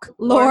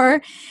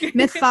 folklore,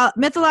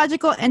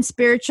 mythological and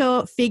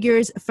spiritual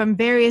figures from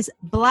various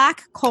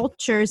Black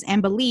cultures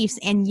and beliefs.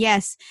 And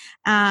yes,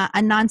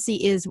 Anansi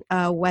is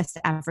West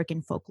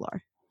African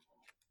folklore.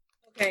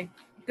 Okay,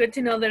 good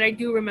to know that I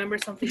do remember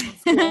something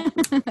from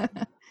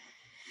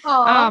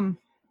school.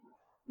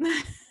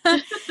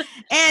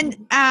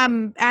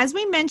 And as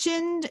we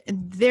mentioned,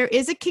 there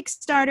is a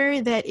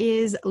Kickstarter that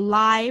is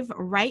live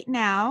right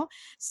now.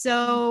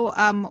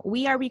 So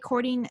we are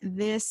recording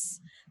this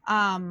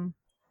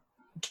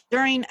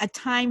during a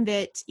time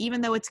that,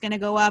 even though it's going to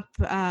go up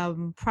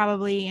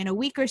probably in a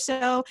week or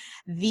so,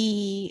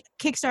 the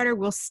Kickstarter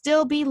will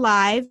still be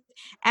live.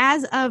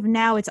 As of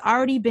now, it's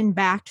already been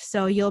backed,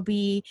 so you'll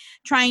be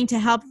trying to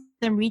help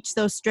them reach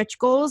those stretch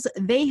goals.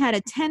 They had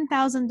a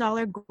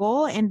 $10,000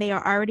 goal, and they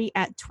are already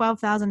at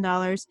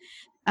 $12,000.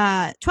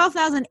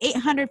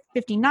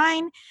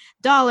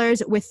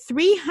 $12,859 with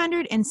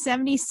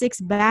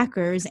 376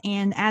 backers,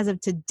 and as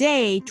of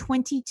today,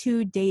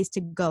 22 days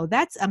to go.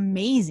 That's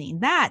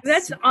amazing.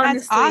 That's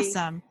honestly,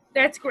 awesome.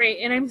 That's great,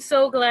 and I'm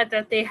so glad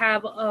that they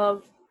have a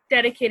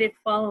dedicated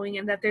following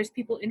and that there's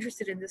people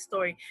interested in this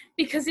story,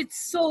 because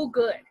it's so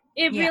good.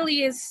 It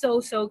really is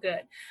so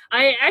good.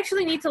 I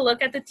actually need to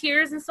look at the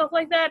tiers and stuff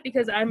like that,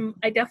 because I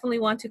definitely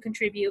want to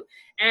contribute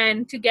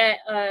and to get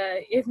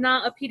if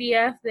not a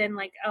PDF, then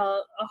like a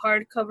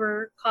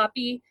hardcover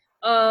copy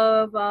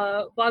of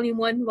volume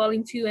 1,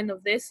 volume 2, and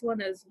of this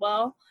one as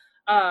well.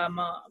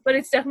 But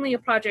it's definitely a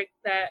project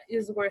that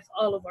is worth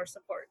all of our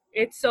support.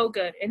 It's so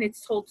good and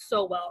it's told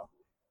so well.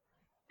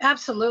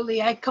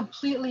 Absolutely. I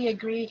completely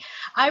agree.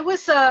 I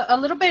was a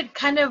little bit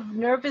kind of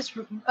nervous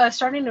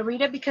starting to read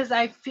it, because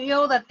I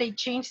feel that they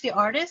changed the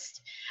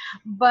artist,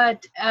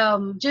 but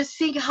just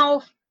seeing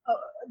how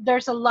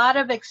there's a lot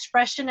of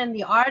expression in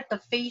the art, the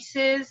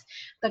faces,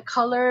 the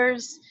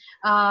colors,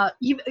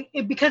 even,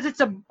 because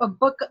it's a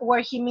book where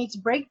he meets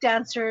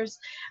breakdancers,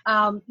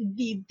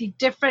 the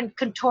different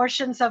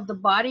contortions of the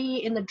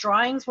body in the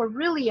drawings were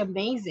really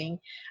amazing.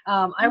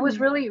 I was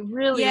really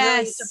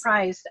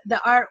surprised.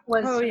 The art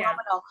was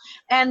phenomenal.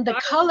 And the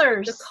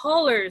colors.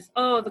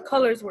 The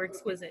colors were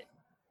exquisite.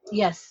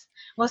 Yes,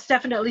 most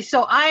definitely.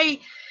 So I'm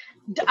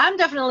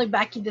definitely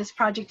backing this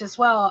project as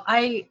well.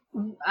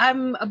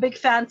 I'm a big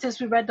fan since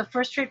we read the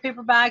first trade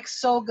paperback,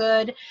 so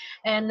good,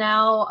 and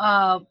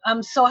now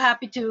I'm so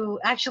happy to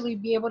actually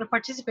be able to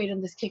participate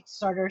in this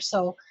Kickstarter.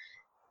 So,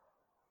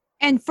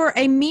 and for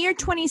a mere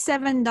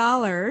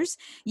 $27,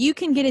 you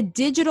can get a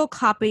digital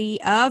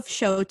copy of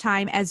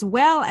Showtime as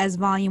well as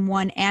Volume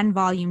 1 and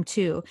Volume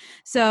 2.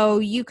 So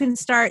you can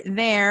start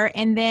there,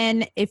 and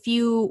then if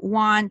you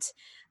want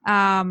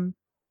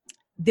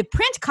the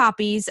print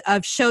copies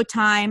of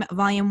Showtime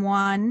Volume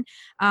 1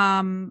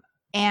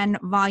 and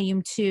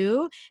Volume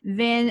 2,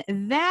 then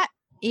that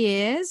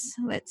is,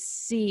 let's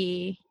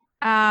see,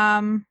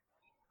 $50.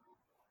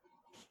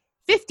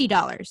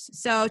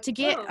 So to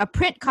get a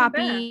print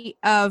copy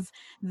of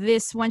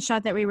this one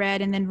shot that we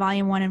read, and then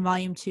Volume 1 and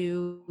Volume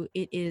 2,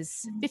 it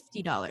is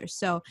 $50.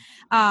 So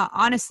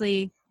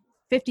honestly,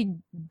 $50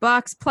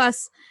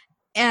 plus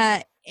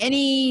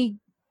any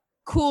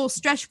cool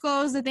stretch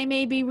goals that they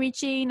may be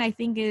reaching, I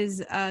think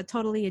is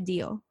totally a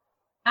deal.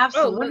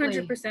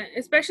 Absolutely. 100%,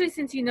 especially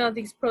since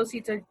these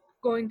proceeds are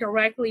going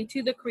directly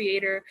to the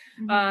creator,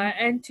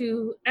 and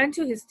to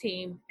his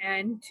team,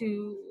 and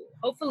to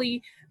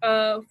hopefully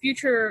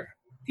future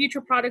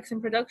products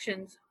and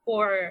productions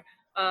for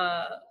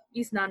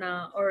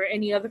Isnana or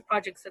any other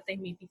projects that they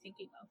may be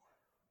thinking of.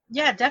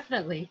 Yeah,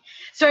 definitely.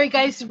 So are you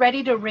guys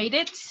ready to rate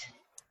it?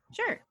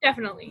 Sure,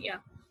 definitely,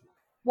 yeah.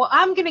 Well,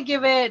 I'm gonna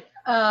give it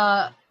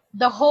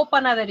the whole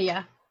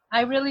Panaderia.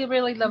 I really,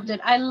 really loved it.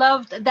 I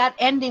loved that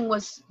ending,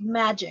 was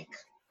magic.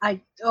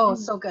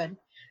 So good.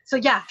 So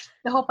yeah,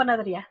 the whole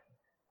Panaderia.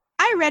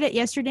 I read it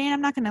yesterday, and I'm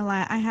not gonna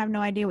lie, I have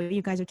no idea what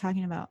you guys are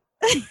talking about.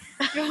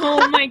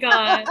 Oh my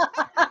god,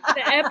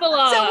 the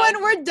epilogue. So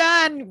when we're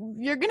done,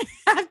 you're gonna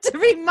have to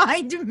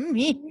remind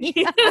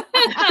me.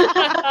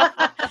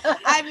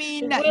 I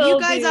mean, you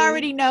guys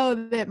already know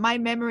that my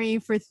memory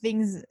for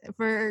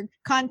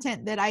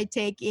content that I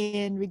take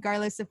in,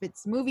 regardless if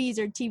it's movies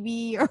or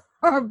TV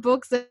or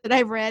books that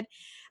I've read,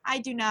 I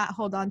do not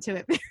hold on to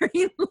it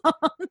very long.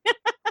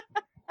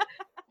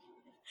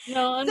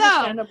 No,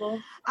 understandable.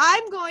 So,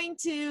 I'm going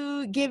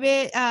to give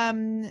it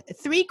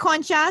 3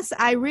 conchas.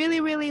 I really,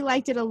 really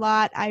liked it a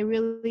lot. I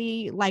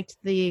really liked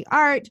the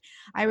art.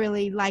 I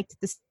really liked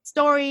the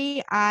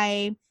story.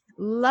 I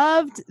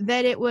loved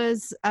that it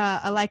was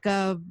like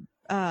a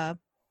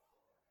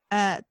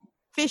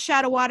fish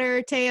out of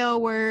water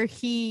tale, where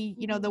he,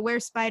 the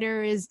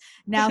were-spider is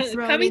now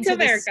thrown coming into to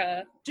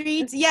America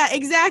streets. Yeah,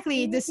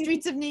 exactly. The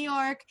streets of New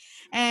York,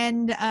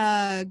 and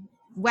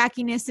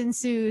wackiness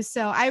ensues.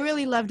 So I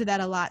really loved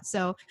that a lot.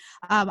 So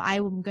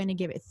I'm going to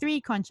give it 3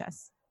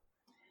 conchas.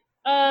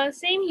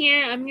 Same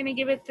here. I'm going to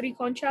give it 3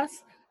 conchas.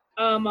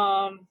 I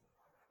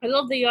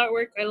love the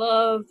artwork. I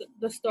loved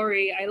the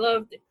story. I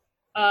loved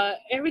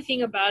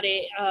everything about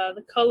it.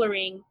 The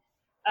coloring.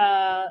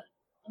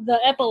 the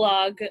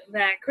epilogue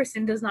that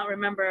Kristen does not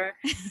remember.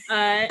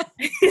 So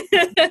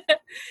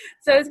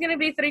it's gonna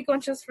be 3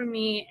 conchas for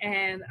me,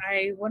 and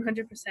I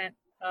 100%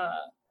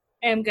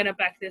 am gonna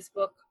back this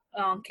book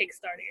on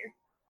Kickstarter.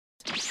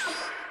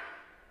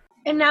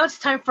 And now it's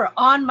time for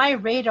On My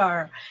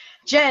Radar.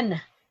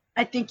 Jen,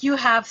 I think you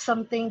have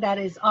something that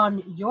is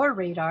on your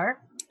radar.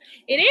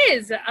 It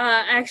is,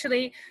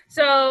 actually.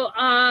 So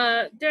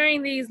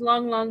during these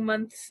long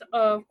months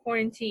of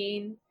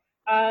quarantine,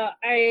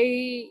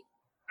 I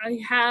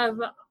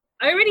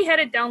already had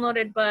it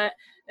downloaded, but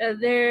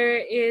there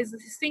is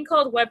this thing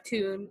called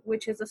Webtoon,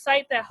 which is a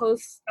site that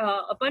hosts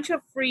a bunch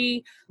of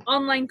free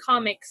online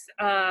comics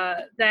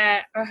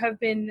that have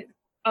been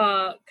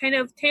kind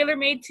of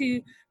tailor-made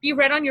to be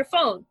read on your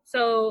phone.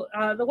 So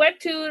the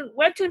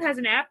Webtoon has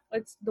an app.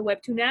 It's the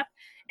Webtoon app,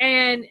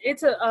 and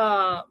it's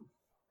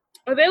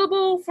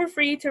available for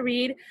free to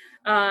read.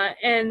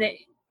 And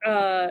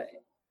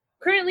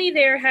currently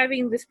they're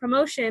having this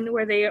promotion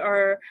where they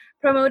are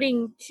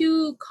promoting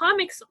 2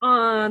 comics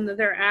on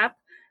their app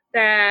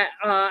that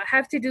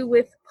have to do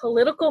with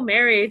political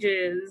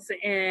marriages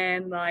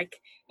and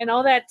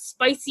all that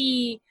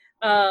spicy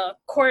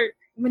court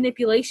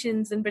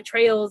manipulations and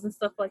betrayals and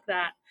stuff like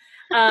that.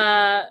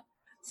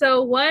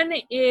 So one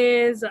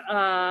is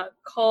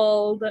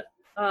called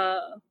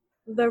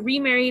The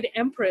Remarried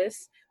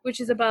Empress, which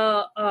is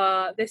about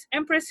this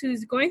empress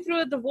who's going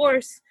through a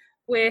divorce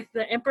with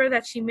the emperor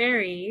that she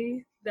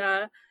married,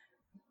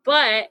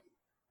 but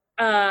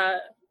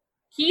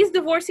he's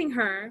divorcing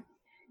her,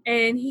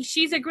 and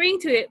she's agreeing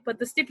to it, but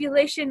the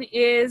stipulation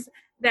is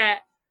that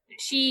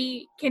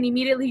she can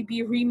immediately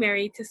be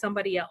remarried to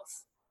somebody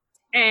else.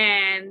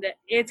 And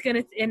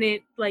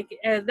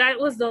that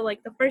was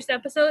the first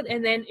episode,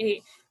 and then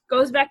it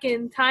goes back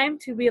in time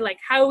to be like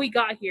how we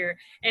got here,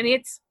 and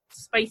it's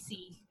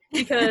spicy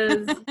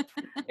because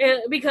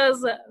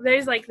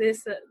there's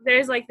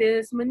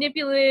this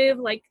manipulative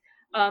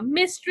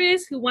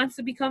mistress who wants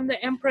to become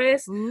the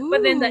empress. Ooh.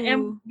 but then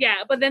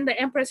the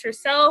empress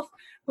herself,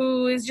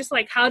 who is just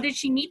like, how did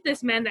she meet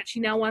this man that she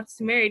now wants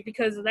to marry?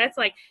 Because that's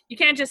you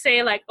can't just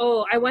say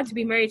oh, I want to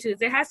be married to this.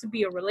 There has to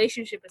be a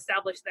relationship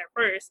established there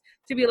first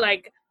to be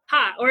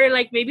or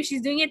maybe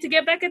she's doing it to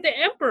get back at the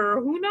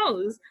emperor, who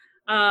knows.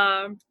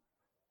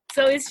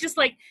 So it's just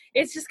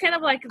kind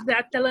of like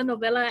that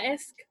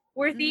telenovela-esque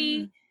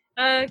worthy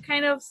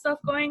kind of stuff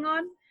going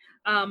on.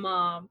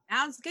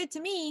 Sounds good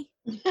to me.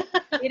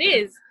 It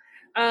is.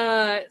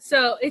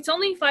 So it's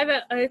only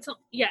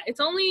it's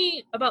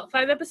only about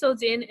 5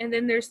 episodes in, and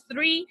then there's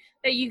 3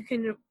 that you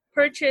can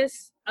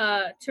purchase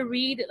to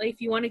read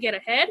if you want to get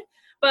ahead.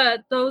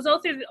 But those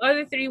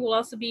other 3 will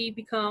also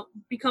become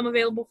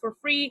available for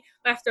free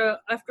after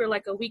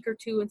a week or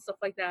 2 and stuff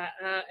like that.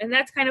 And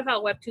that's kind of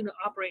how Webtoon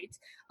operates.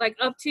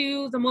 Up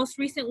to the most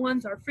recent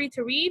ones are free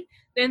to read.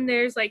 Then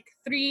there's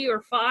 3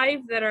 or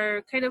 5 that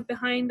are kind of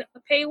behind a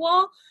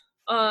paywall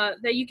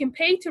that you can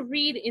pay to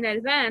read in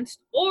advance,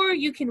 or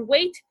you can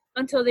wait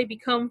until they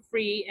become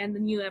free and the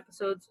new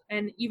episodes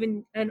and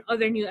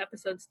other new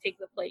episodes take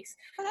the place.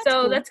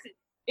 Oh, that's cool.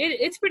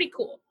 It's pretty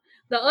cool.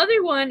 The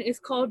other one is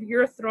called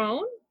Your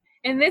Throne,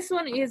 and this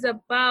one is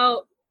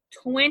about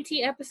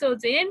 20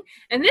 episodes in,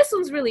 and this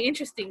one's really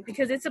interesting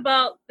because it's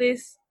about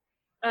this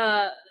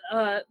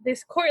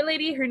court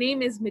lady. Her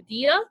name is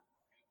Medea,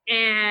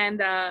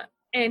 and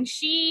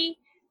she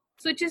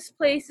switches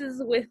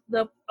places with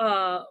the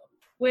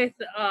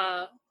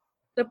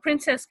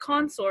princess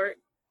consort,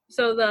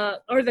 so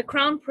the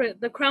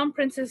crown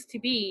princess to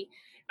be,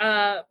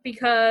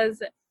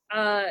 because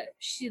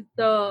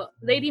the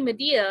Lady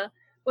Medea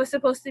was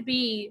supposed to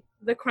be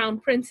the crown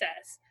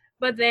princess,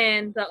 but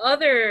then the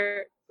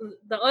other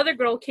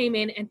girl came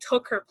in and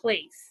took her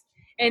place,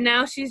 and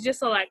now she's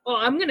just oh,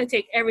 I'm gonna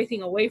take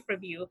everything away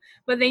from you.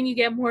 But then you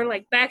get more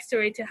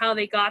backstory to how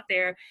they got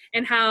there,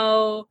 and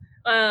how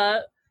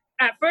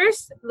at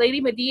first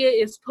Lady Medea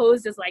is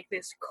posed as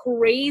this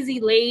crazy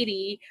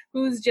lady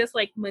who's just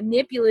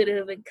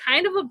manipulative and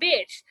kind of a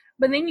bitch,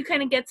 but then you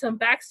kind of get some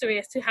backstory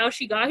as to how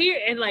she got here,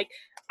 and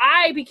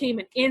I became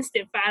an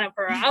instant fan of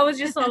her. I was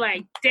just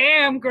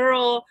damn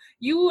girl,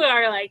 you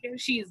are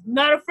she's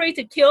not afraid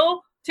to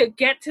kill to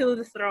get to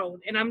the throne.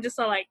 And I'm just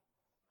all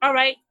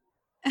right,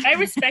 I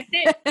respect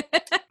it.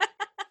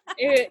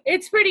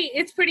 It's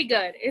pretty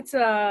good.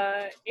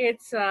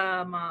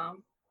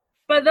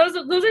 But those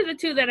are the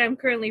 2 that I'm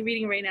currently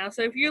reading right now.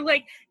 So if you're and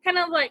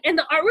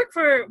the artwork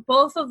for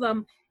both of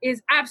them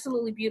is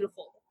absolutely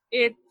beautiful.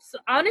 It's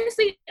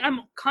honestly,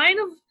 I'm kind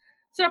of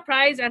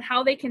surprised at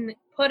how they can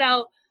put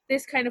out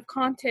this kind of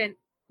content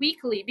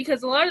weekly,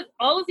 because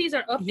all of these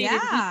are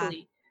updated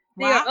weekly.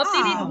 They are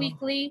updated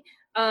weekly.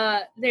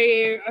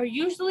 They are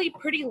usually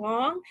pretty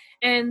long,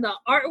 and the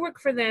artwork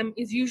for them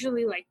is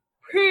usually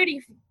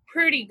pretty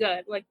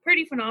good,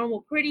 pretty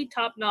phenomenal, pretty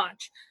top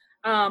notch.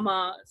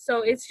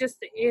 So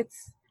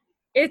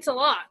it's a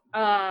lot.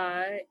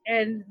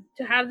 And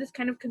to have this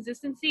kind of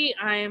consistency,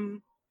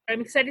 I'm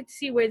excited to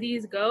see where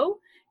these go,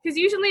 because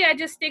usually I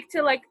just stick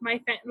to like my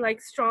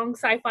strong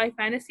sci-fi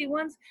fantasy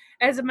ones.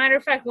 As a matter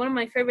of fact, one of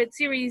my favorite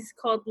series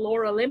called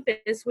Lore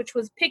Olympus, which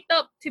was picked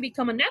up to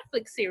become a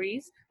Netflix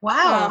series.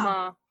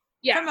 Wow.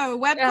 Yeah. From a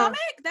webcomic?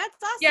 That's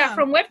awesome. Yeah,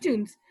 from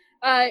Webtoons.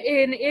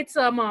 And it's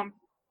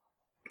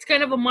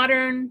kind of a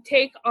modern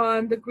take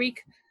on the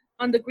Greek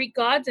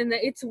gods, and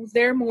it's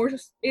their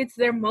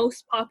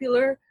most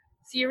popular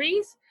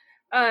series.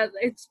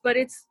 It's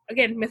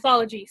again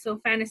mythology, so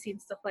fantasy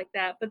and stuff like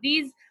that. But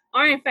these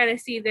aren't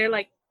fantasy; they're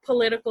like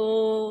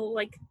political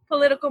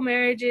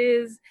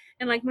marriages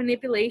and like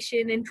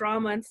manipulation and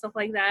drama and stuff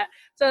like that.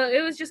 So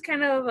it was just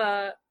kind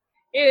of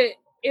it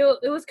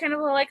was kind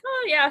of like,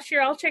 oh yeah,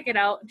 sure, I'll check it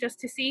out just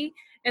to see.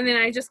 And then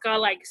I just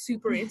got like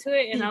super into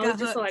it, and I was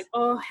just like,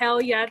 oh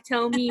hell yeah,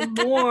 tell me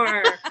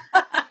more.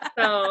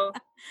 So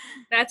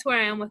that's where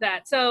I am with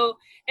that. So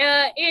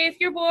if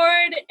you're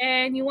bored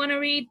and you want to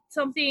read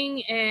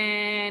something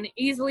and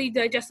easily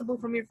digestible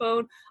from your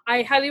phone,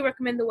 I highly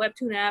recommend the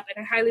Webtoon app,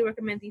 and I highly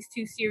recommend these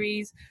two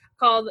series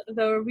called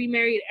The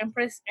Remarried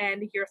Empress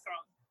and Your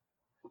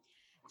Throne.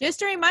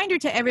 Just a reminder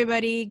to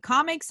everybody,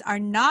 comics are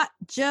not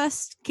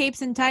just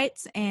capes and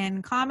tights,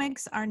 and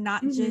comics are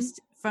not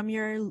just from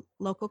your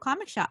local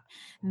comic shop.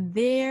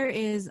 There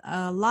is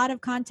a lot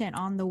of content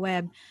on the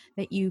web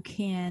that you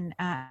can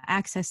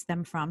access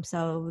them from.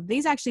 So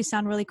these actually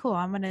sound really cool.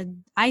 I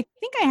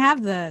think I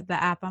have the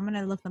app. I'm going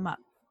to look them up.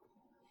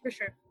 For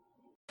sure.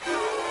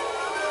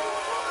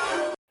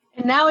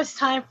 And now it's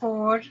time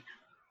for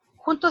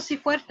Juntos y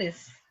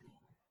Fuertes.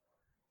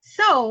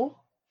 So,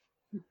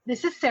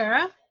 this is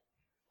Sarah,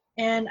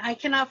 and I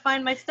cannot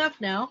find my stuff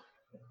now.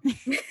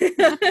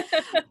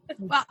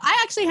 Well, I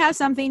actually have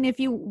something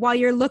while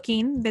you're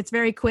looking that's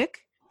very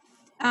quick.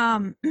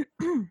 I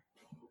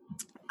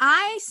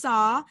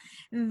saw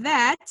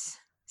that,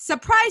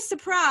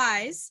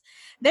 surprise,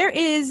 there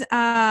is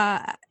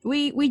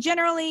we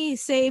generally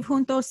save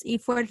Juntos y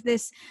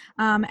Fuertes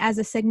as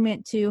a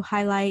segment to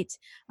highlight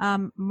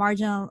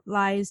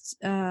marginalized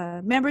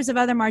members of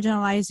other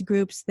marginalized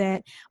groups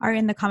that are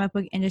in the comic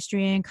book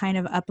industry and kind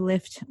of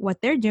uplift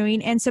what they're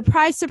doing. And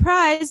surprise,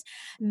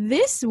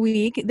 this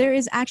week there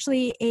is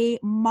actually a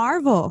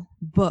Marvel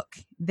book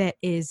that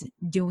is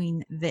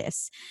doing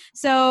this.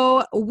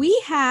 So we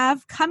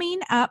have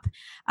coming up,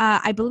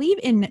 I believe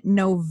in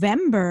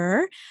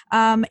November,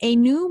 a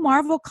new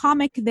Marvel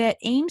comic that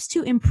aims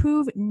to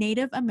improve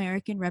Native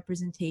American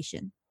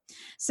representation.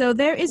 So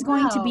there is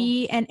going to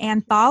be an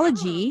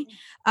anthology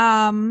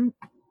called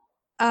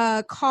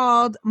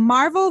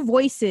Marvel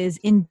Voices,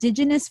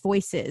 Indigenous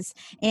Voices,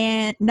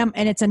 and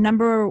it's a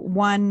number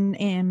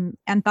 1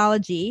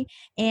 anthology,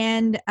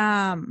 and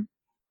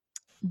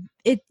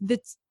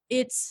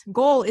its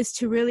goal is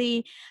to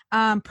really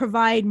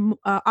provide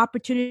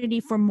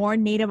opportunity for more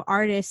Native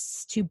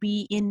artists to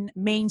be in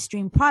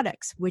mainstream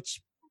products,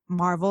 which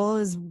Marvel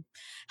is.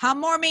 How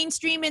more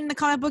mainstream in the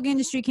comic book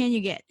industry can you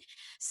get?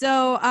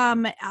 So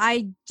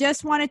I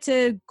just wanted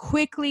to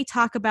quickly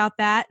talk about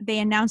that. They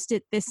announced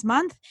it this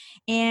month,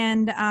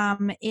 and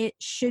it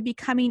should be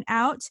coming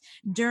out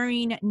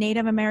during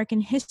Native American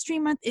History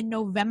Month in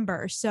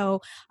November.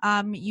 So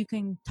you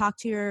can talk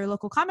to your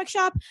local comic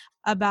shop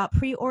about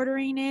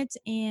pre-ordering it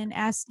and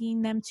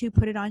asking them to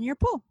put it on your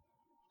pull.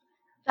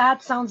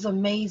 That sounds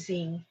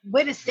amazing.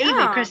 Way to save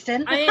it,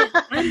 Kristen.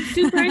 I'm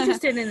super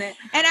interested in it.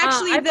 And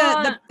actually,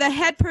 the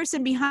head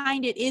person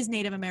behind it is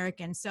Native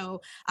American.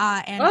 So,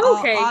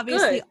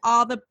 obviously, good.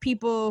 All the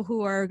people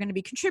who are going to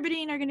be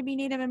contributing are going to be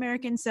Native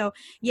American. So,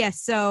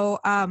 yes. So,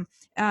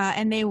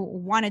 and they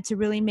wanted to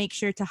really make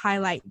sure to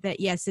highlight that,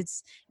 yes,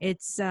 it's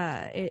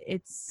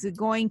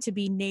going to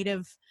be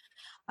Native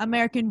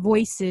American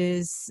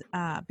voices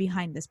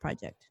behind this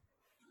project.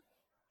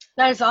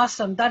 That is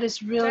awesome. That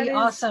is really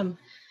awesome.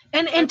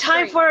 And in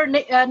time for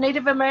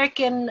Native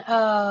American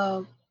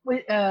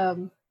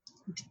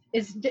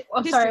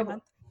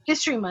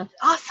History Month.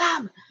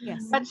 Awesome.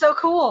 Yes. That's so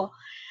cool.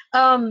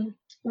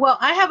 Well,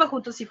 I have a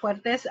Juntos y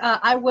Fuertes.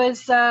 I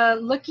was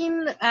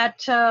looking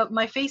at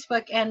my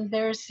Facebook, and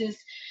there's this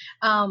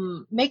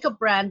makeup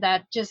brand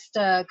that just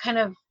kind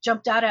of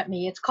jumped out at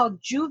me. It's called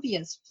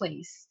Juvia's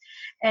Place.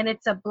 And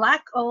it's a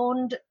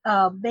Black-owned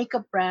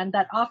makeup brand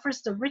that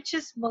offers the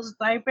richest, most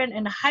vibrant,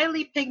 and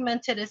highly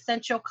pigmented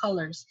essential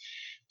colors.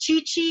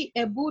 Chichi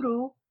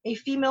Eburu, a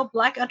female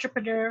Black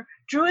entrepreneur,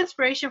 drew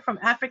inspiration from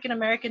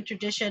African-American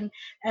tradition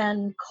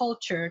and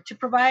culture to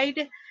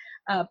provide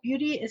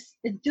beauty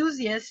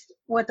enthusiasts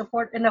with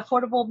an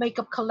affordable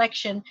makeup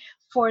collection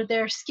for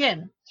their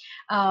skin.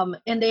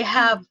 And they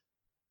have...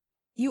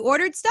 You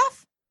ordered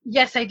stuff?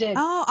 Yes, I did.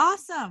 Oh,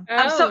 awesome.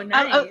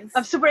 Nice.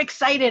 I'm super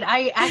excited.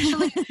 I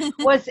actually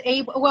was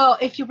able... Well,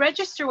 if you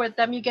register with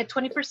them, you get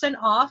 20%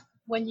 off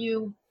when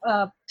you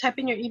type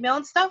in your email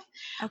and stuff.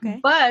 Okay.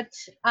 But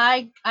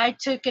I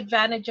took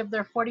advantage of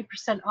their 40%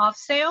 off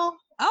sale.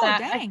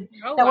 Dang.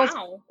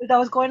 That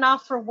was going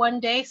off for one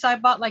day. So I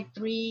bought like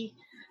 3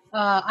 2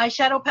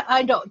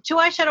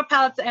 eyeshadow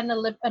palettes and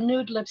a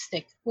nude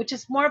lipstick, which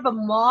is more of a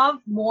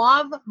mauve.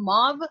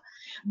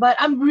 But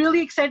I'm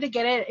really excited to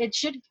get it. It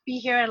should be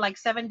here in like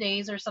 7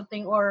 days or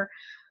something, or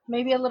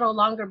maybe a little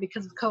longer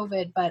because of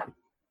COVID, but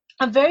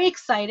I'm very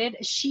excited.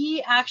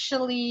 She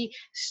actually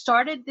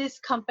started this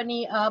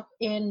company up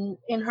in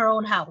her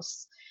own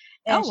house.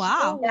 And oh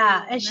wow.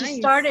 and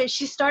Nice.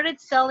 she started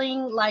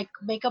selling like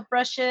makeup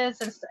brushes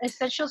and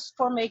essentials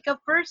for makeup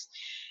first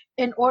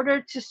in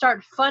order to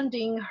start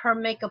funding her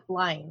makeup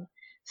line.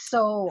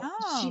 So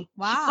Oh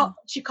wow.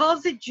 she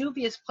calls it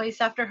Juvia's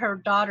Place after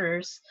her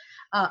daughters,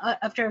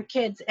 after her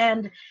kids,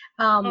 and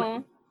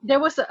Oh. there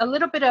was a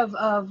little bit of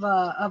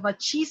a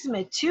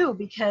chisme too,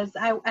 because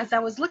as I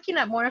was looking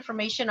at more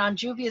information on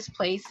Juvia's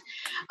Place,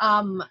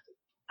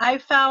 I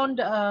found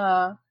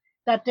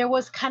that there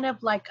was kind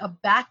of like a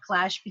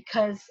backlash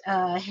because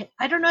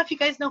I don't know if you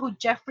guys know who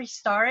Jeffree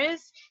Star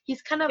is.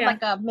 He's kind of Yeah.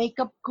 like a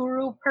makeup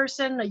guru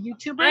person, a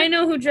YouTuber. I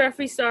know who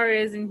Jeffree Star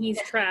is, and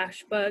he's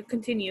trash. But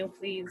continue,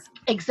 please.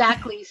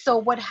 Exactly. So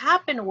what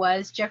happened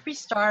was Jeffree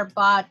Star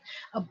bought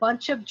a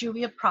bunch of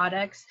Juvia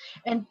products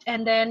and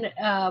then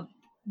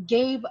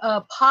gave a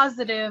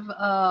positive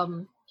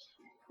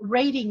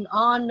rating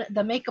on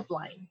the makeup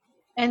line,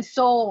 and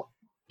so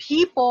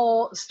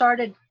people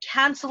started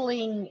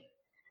canceling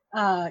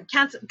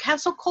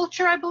cancel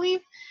culture, I believe,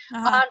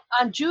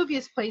 on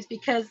Juvia's Place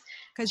because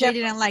they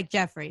didn't like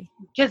Jeffree.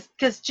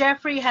 Because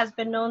Jeffree has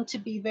been known to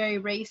be very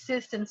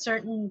racist in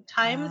certain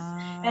times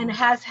and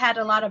has had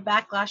a lot of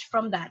backlash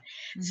from that.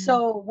 Mm-hmm.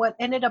 So what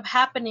ended up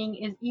happening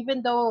is,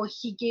 even though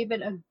he gave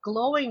it a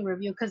glowing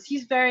review, because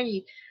he's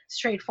very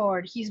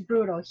straightforward, he's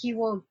brutal, he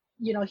will,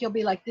 he'll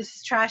be like, this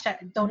is trash,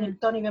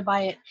 don't even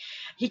buy it.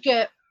 He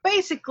could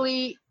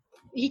basically,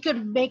 he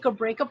could make or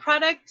break a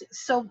product.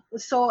 So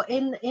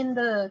in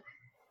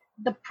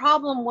the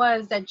problem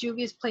was that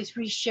Juvia's Place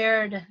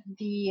reshared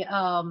the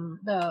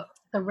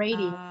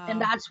rating,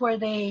 and that's where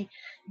they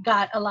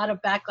got a lot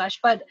of backlash.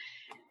 But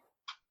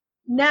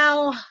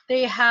now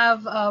they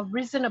have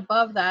risen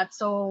above that,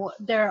 so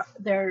they're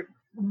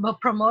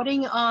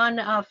promoting on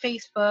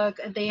Facebook.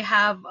 They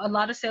have a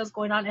lot of sales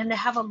going on, and they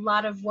have a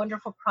lot of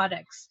wonderful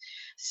products.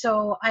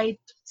 So I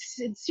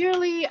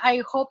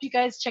hope you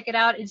guys check it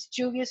out. It's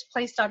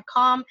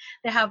juviasplace.com.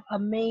 They have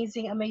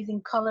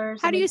amazing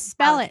colors. How do you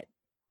spell it?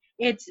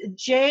 It's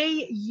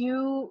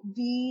JUVIAS,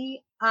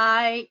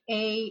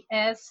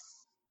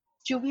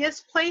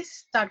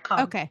 juviasplace.com.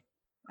 Okay.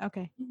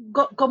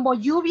 Como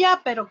lluvia,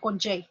 pero con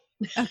J.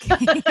 Okay.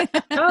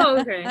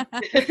 Oh, okay.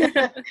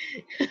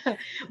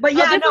 But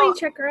yeah, I'll definitely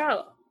check her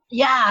out.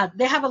 Yeah,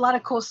 they have a lot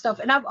of cool stuff,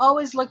 and I've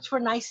always looked for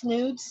nice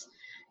nudes,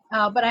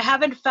 but I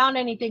haven't found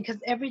anything because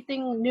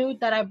everything nude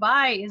that I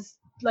buy is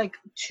like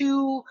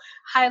too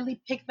highly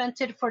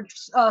pigmented for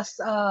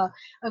a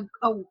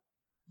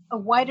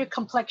whiter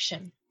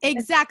complexion.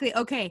 Exactly.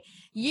 Okay.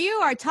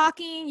 You're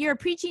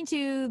preaching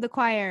to the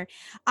choir.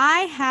 I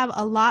have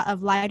a lot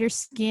of lighter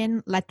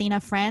skin Latina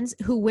friends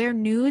who wear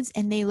nudes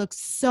and they look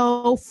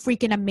so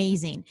freaking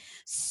amazing.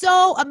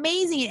 So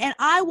amazing. And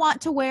I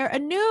want to wear a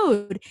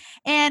nude.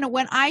 And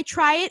when I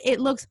try it, it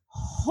looks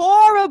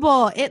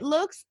horrible. It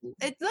looks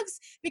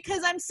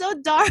because I'm so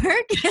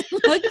dark,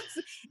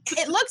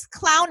 it looks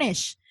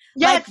clownish.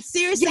 Yes, like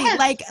seriously,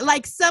 yes.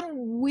 like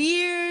some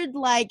weird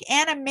like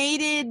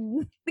animated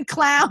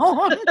clown.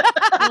 Oh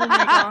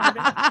my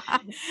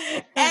god.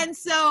 And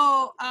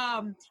so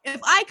if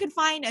I could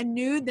find a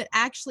nude that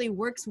actually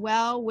works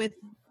well with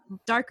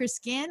darker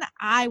skin,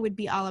 I would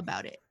be all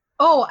about it.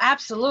 Oh,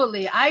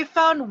 absolutely. I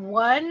found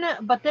one,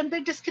 but then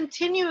they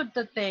discontinued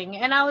the thing,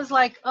 and I was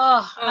like,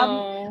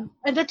 and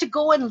then to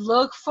go and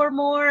look for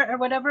more or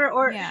whatever,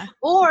 or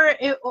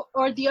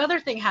the other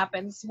thing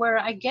happens where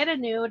I get a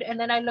nude and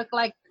then I look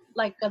like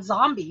a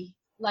zombie,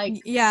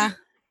 like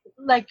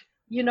like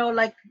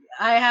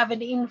I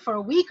haven't eaten for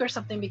a week or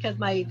something because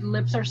my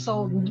lips are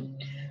so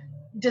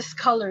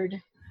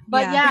discolored.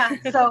 But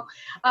so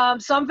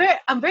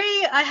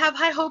I have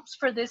high hopes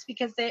for this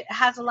because it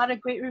has a lot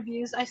of great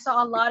reviews. I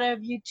saw a lot of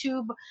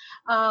YouTube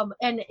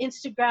and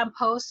Instagram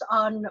posts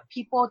on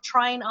people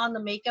trying on the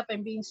makeup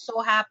and being so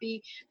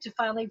happy to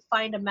finally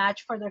find a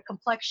match for their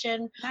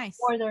complexion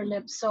or their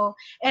lips. So,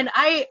 and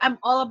I'm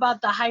all about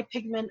the high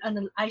pigment on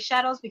the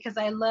eyeshadows because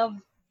I love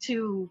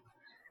to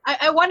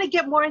I want to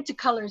get more into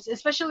colors,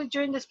 especially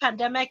during this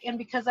pandemic, and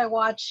because I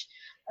watch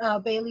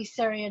Bailey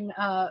Sarian,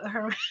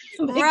 her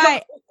makeup.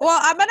 Right. Well,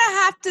 I'm gonna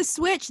have to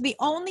switch. The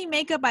only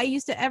makeup I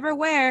used to ever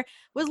wear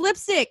was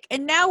lipstick,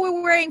 and now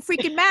we're wearing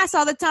freaking masks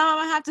all the time. I'm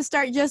gonna have to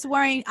start just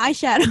wearing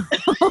eyeshadow.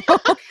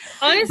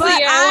 Honestly, but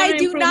I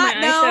do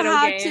not know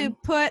how to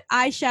put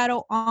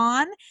eyeshadow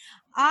on.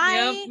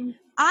 I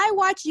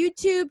watch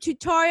YouTube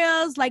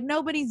tutorials like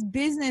nobody's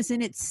business,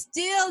 and it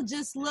still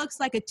just looks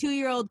like a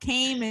 2-year-old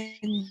came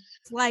and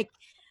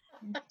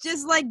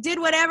just did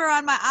whatever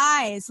on my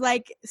eyes,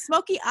 like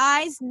smoky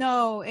eyes.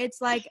 No,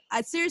 it's like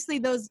seriously,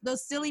 those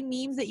silly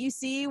memes that you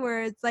see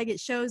where it's like it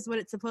shows what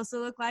it's supposed to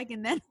look like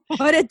and then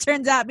what it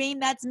turns out being,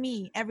 that's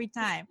me every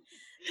time.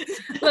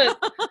 Look,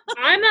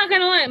 I'm not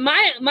gonna lie,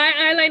 my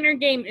eyeliner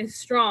game is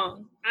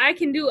strong. I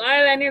can do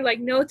eyeliner like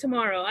no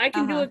tomorrow. I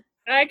can do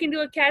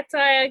a cat's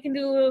eye. I can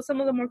do some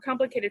of the more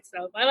complicated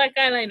stuff. I like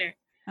eyeliner.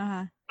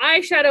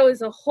 Eyeshadow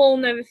is a whole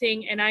nother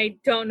thing, and I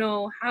don't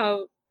know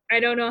how I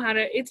don't know how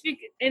to. It's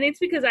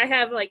because I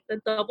have like the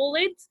double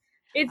lids.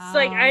 It's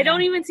like I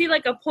don't even see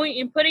like a point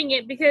in putting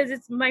it because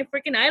it's my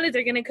freaking eyelids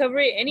are gonna cover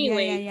it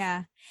anyway.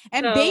 Yeah.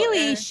 And so,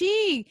 Bailey,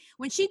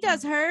 when she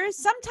does hers,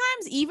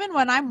 sometimes even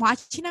when I'm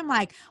watching, I'm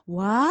like,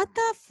 what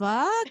the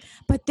fuck?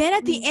 But then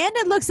at the end,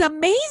 it looks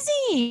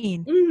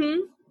amazing.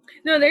 Mm-hmm.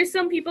 No, there's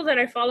some people that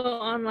I follow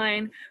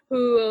online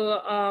who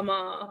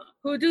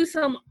do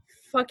some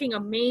fucking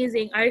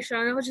amazing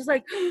eyeshadow. And I was just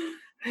like,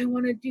 I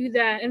want to do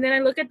that. And then I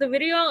look at the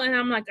video and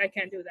I'm like, I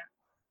can't do that.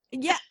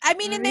 Yeah, I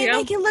mean, and they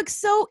make it look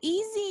so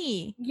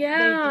easy.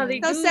 Yeah, they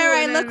do. So,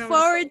 Sarah, I look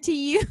forward to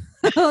you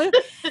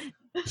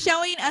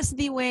showing us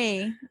the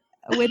way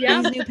with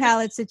these new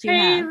palettes that you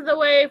have. Pave the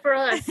way for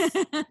us.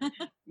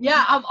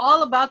 Yeah, I'm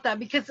all about that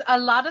because a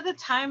lot of the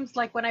times,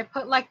 like when I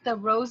put like the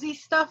rosy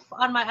stuff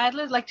on my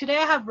eyelids, like today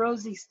I have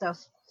rosy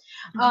stuff.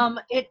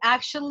 It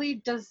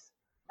actually does.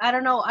 I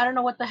don't know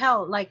what the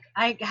hell. Like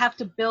I have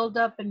to build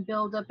up, and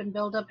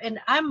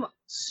I'm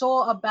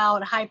so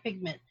about high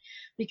pigment.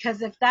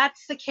 Because if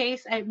that's the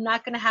case, I'm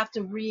not going to have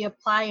to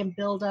reapply and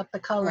build up the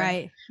color.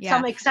 Right. Yeah. So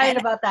I'm excited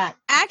about that.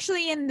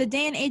 Actually, in the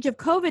day and age of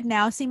COVID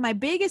now, see, my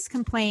biggest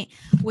complaint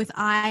with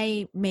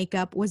eye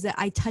makeup was that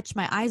I touch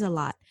my eyes a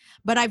lot.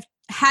 But I've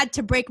had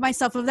to break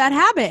myself of that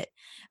habit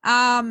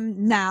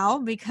now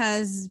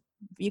because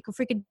you can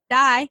freaking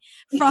die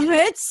from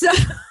it. So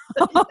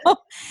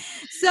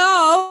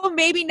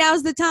maybe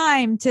now's the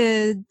time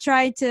to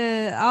try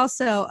to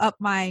also up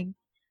my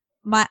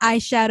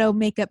eyeshadow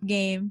makeup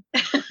game.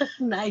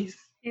 Nice.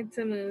 It's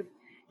a mood.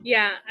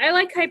 Yeah, I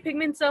like high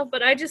pigment stuff,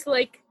 but I just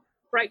like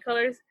bright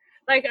colors.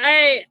 Like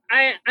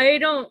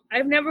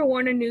I've never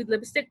worn a nude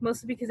lipstick,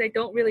 mostly because I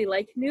don't really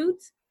like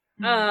nudes.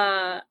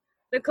 The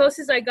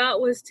closest I got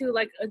was to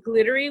like a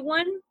glittery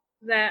one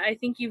that I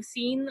think you've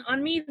seen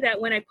on me, that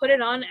when I put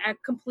it on, I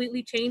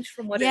completely changed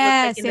from what it looked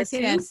like in the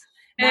tube. Yes.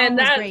 And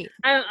that great.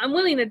 I'm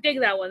willing to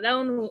dig that one. That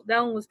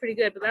one was pretty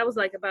good, but that was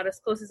like about as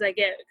close as I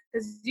get.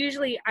 Because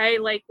usually I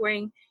like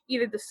wearing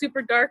either the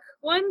super dark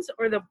ones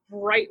or the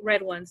bright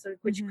red ones,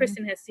 which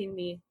Kristen has seen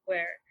me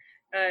wear.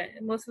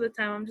 Most of the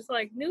time I'm just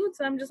like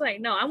nudes. I'm just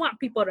like, no, I want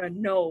people to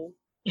know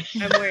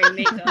I'm wearing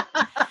makeup.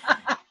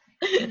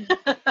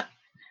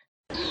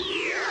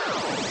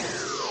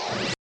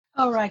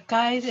 All right,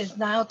 guys, it's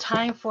now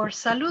time for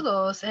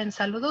saludos, and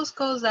saludos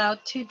goes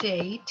out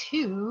today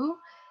to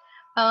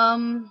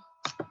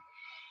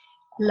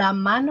La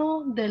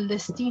Mano del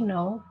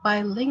Destino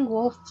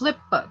Bilingual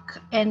Flipbook,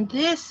 and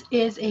this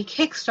is a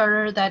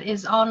Kickstarter that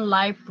is on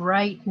live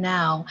right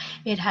now.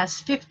 It has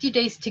 50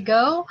 days to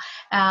go.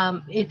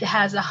 It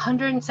has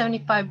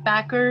 175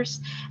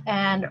 backers,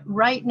 and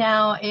right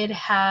now it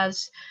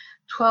has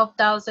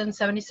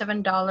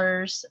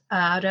 $12,077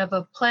 out of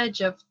a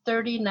pledge of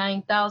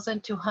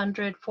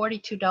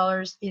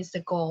 $39,242 is the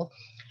goal.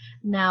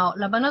 Now,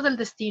 La Mano del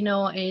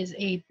Destino is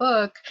a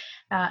book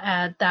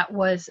that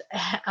was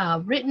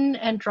written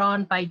and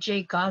drawn by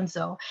Jay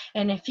Gonzo.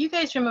 And if you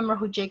guys remember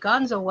who Jay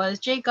Gonzo was,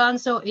 Jay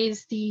Gonzo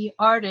is the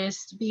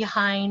artist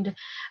behind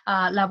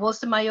La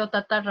Voz de Mayo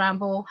Tata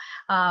Rambo,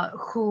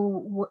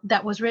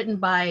 that was written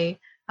by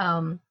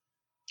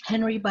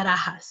Henry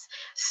Barajas.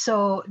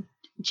 So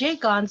Jay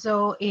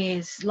Gonzo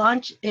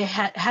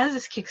has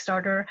this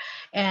Kickstarter,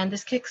 and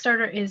this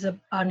Kickstarter is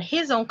on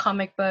his own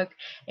comic book,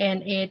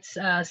 and it's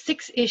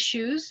 6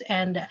 issues.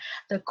 And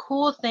the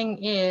cool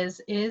thing is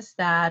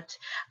that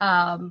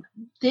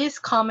this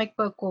comic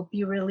book will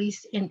be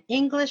released in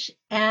English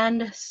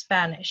and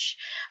Spanish.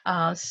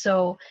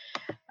 So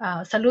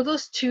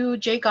saludos to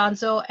Jay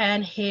Gonzo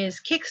and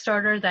his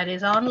Kickstarter that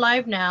is on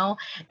live now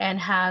and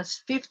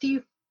has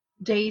 50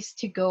 days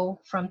to go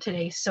from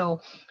today.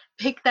 So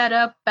pick that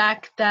up,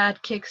 back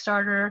that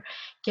Kickstarter,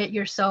 get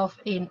yourself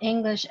an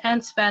English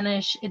and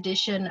Spanish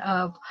edition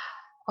of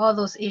all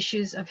those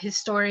issues of his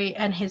story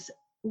and his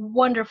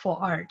wonderful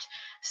art.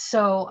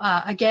 So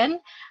again,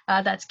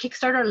 that's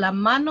Kickstarter, La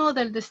Mano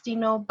del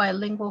Destino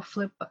Bilingual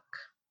Flipbook.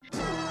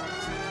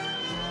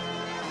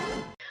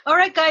 All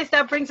right, guys,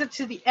 that brings it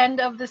to the end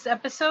of this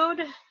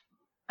episode.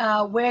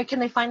 Where can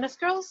they find us,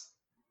 girls?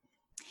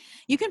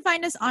 You can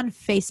find us on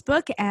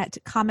Facebook at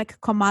Comic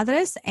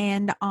Comadres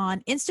and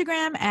on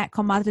Instagram at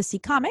Comadres y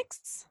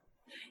Comics.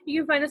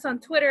 You can find us on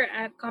Twitter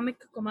at Comic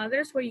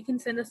Comadres, where you can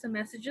send us a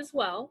message as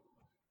well.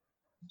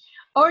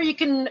 Or you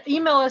can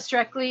email us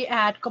directly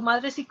at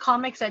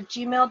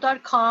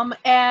comadresycomics@gmail.com.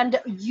 And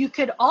you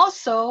could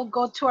also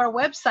go to our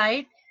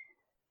website,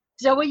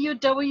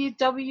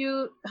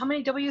 www. How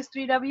many W's?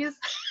 3 W's?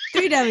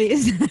 3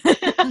 W's.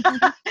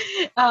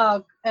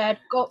 At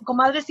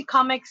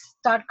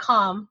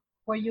comadresycomics.com,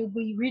 where you'll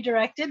be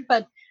redirected,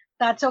 but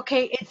that's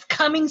okay. It's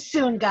coming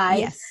soon, guys.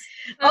 Yes.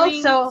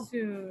 Also,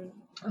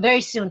 very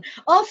soon.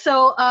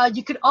 Also,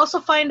 you could also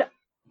find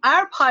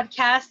our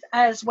podcast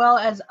as well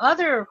as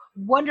other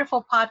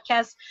wonderful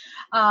podcasts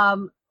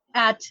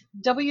at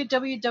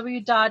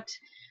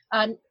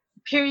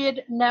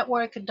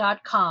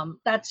www.periodnetwork.com.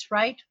 That's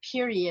right,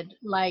 period,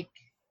 like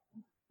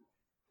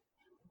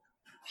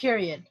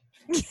period.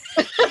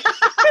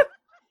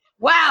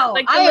 Wow.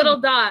 Like the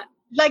little dot.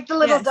 Like the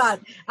little Yes. dot.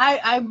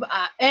 I'm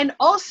and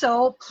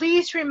also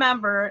please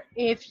remember,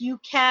 if you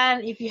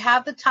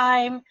have the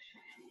time,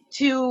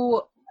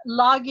 to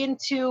log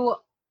into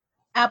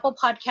Apple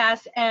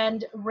Podcasts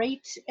and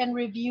rate and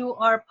review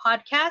our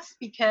podcast,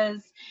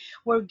 because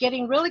we're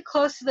getting really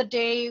close to the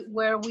day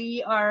where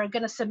we are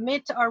going to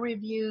submit our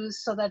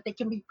reviews so that they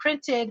can be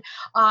printed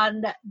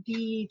on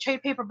the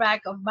trade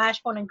paperback of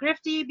Mashbone and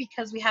Grifty,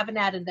 because we have an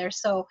ad in there.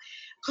 So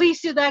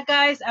please do that,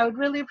 guys. I would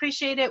really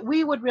appreciate it.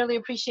 We would really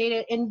appreciate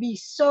it, and be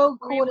so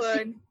cool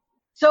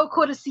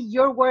to see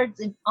your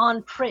words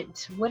on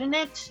print, wouldn't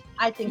it?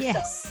 I think so.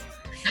 Yes.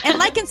 And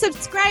like and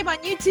subscribe on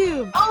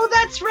YouTube. Oh,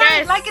 that's right.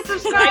 Yes. Like and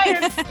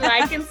subscribe.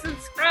 Like and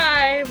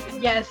subscribe.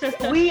 Yes,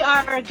 we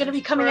are going to be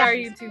coming For out our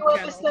with a YouTube new channel.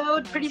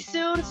 episode pretty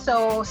soon,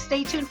 so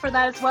stay tuned for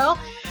that as well.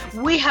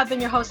 We have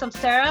been your host. I'm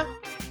Sarah.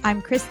 I'm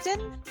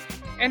Kristen.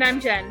 And I'm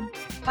Jen.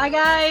 Bye,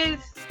 guys.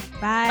 Bye.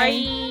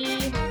 Bye.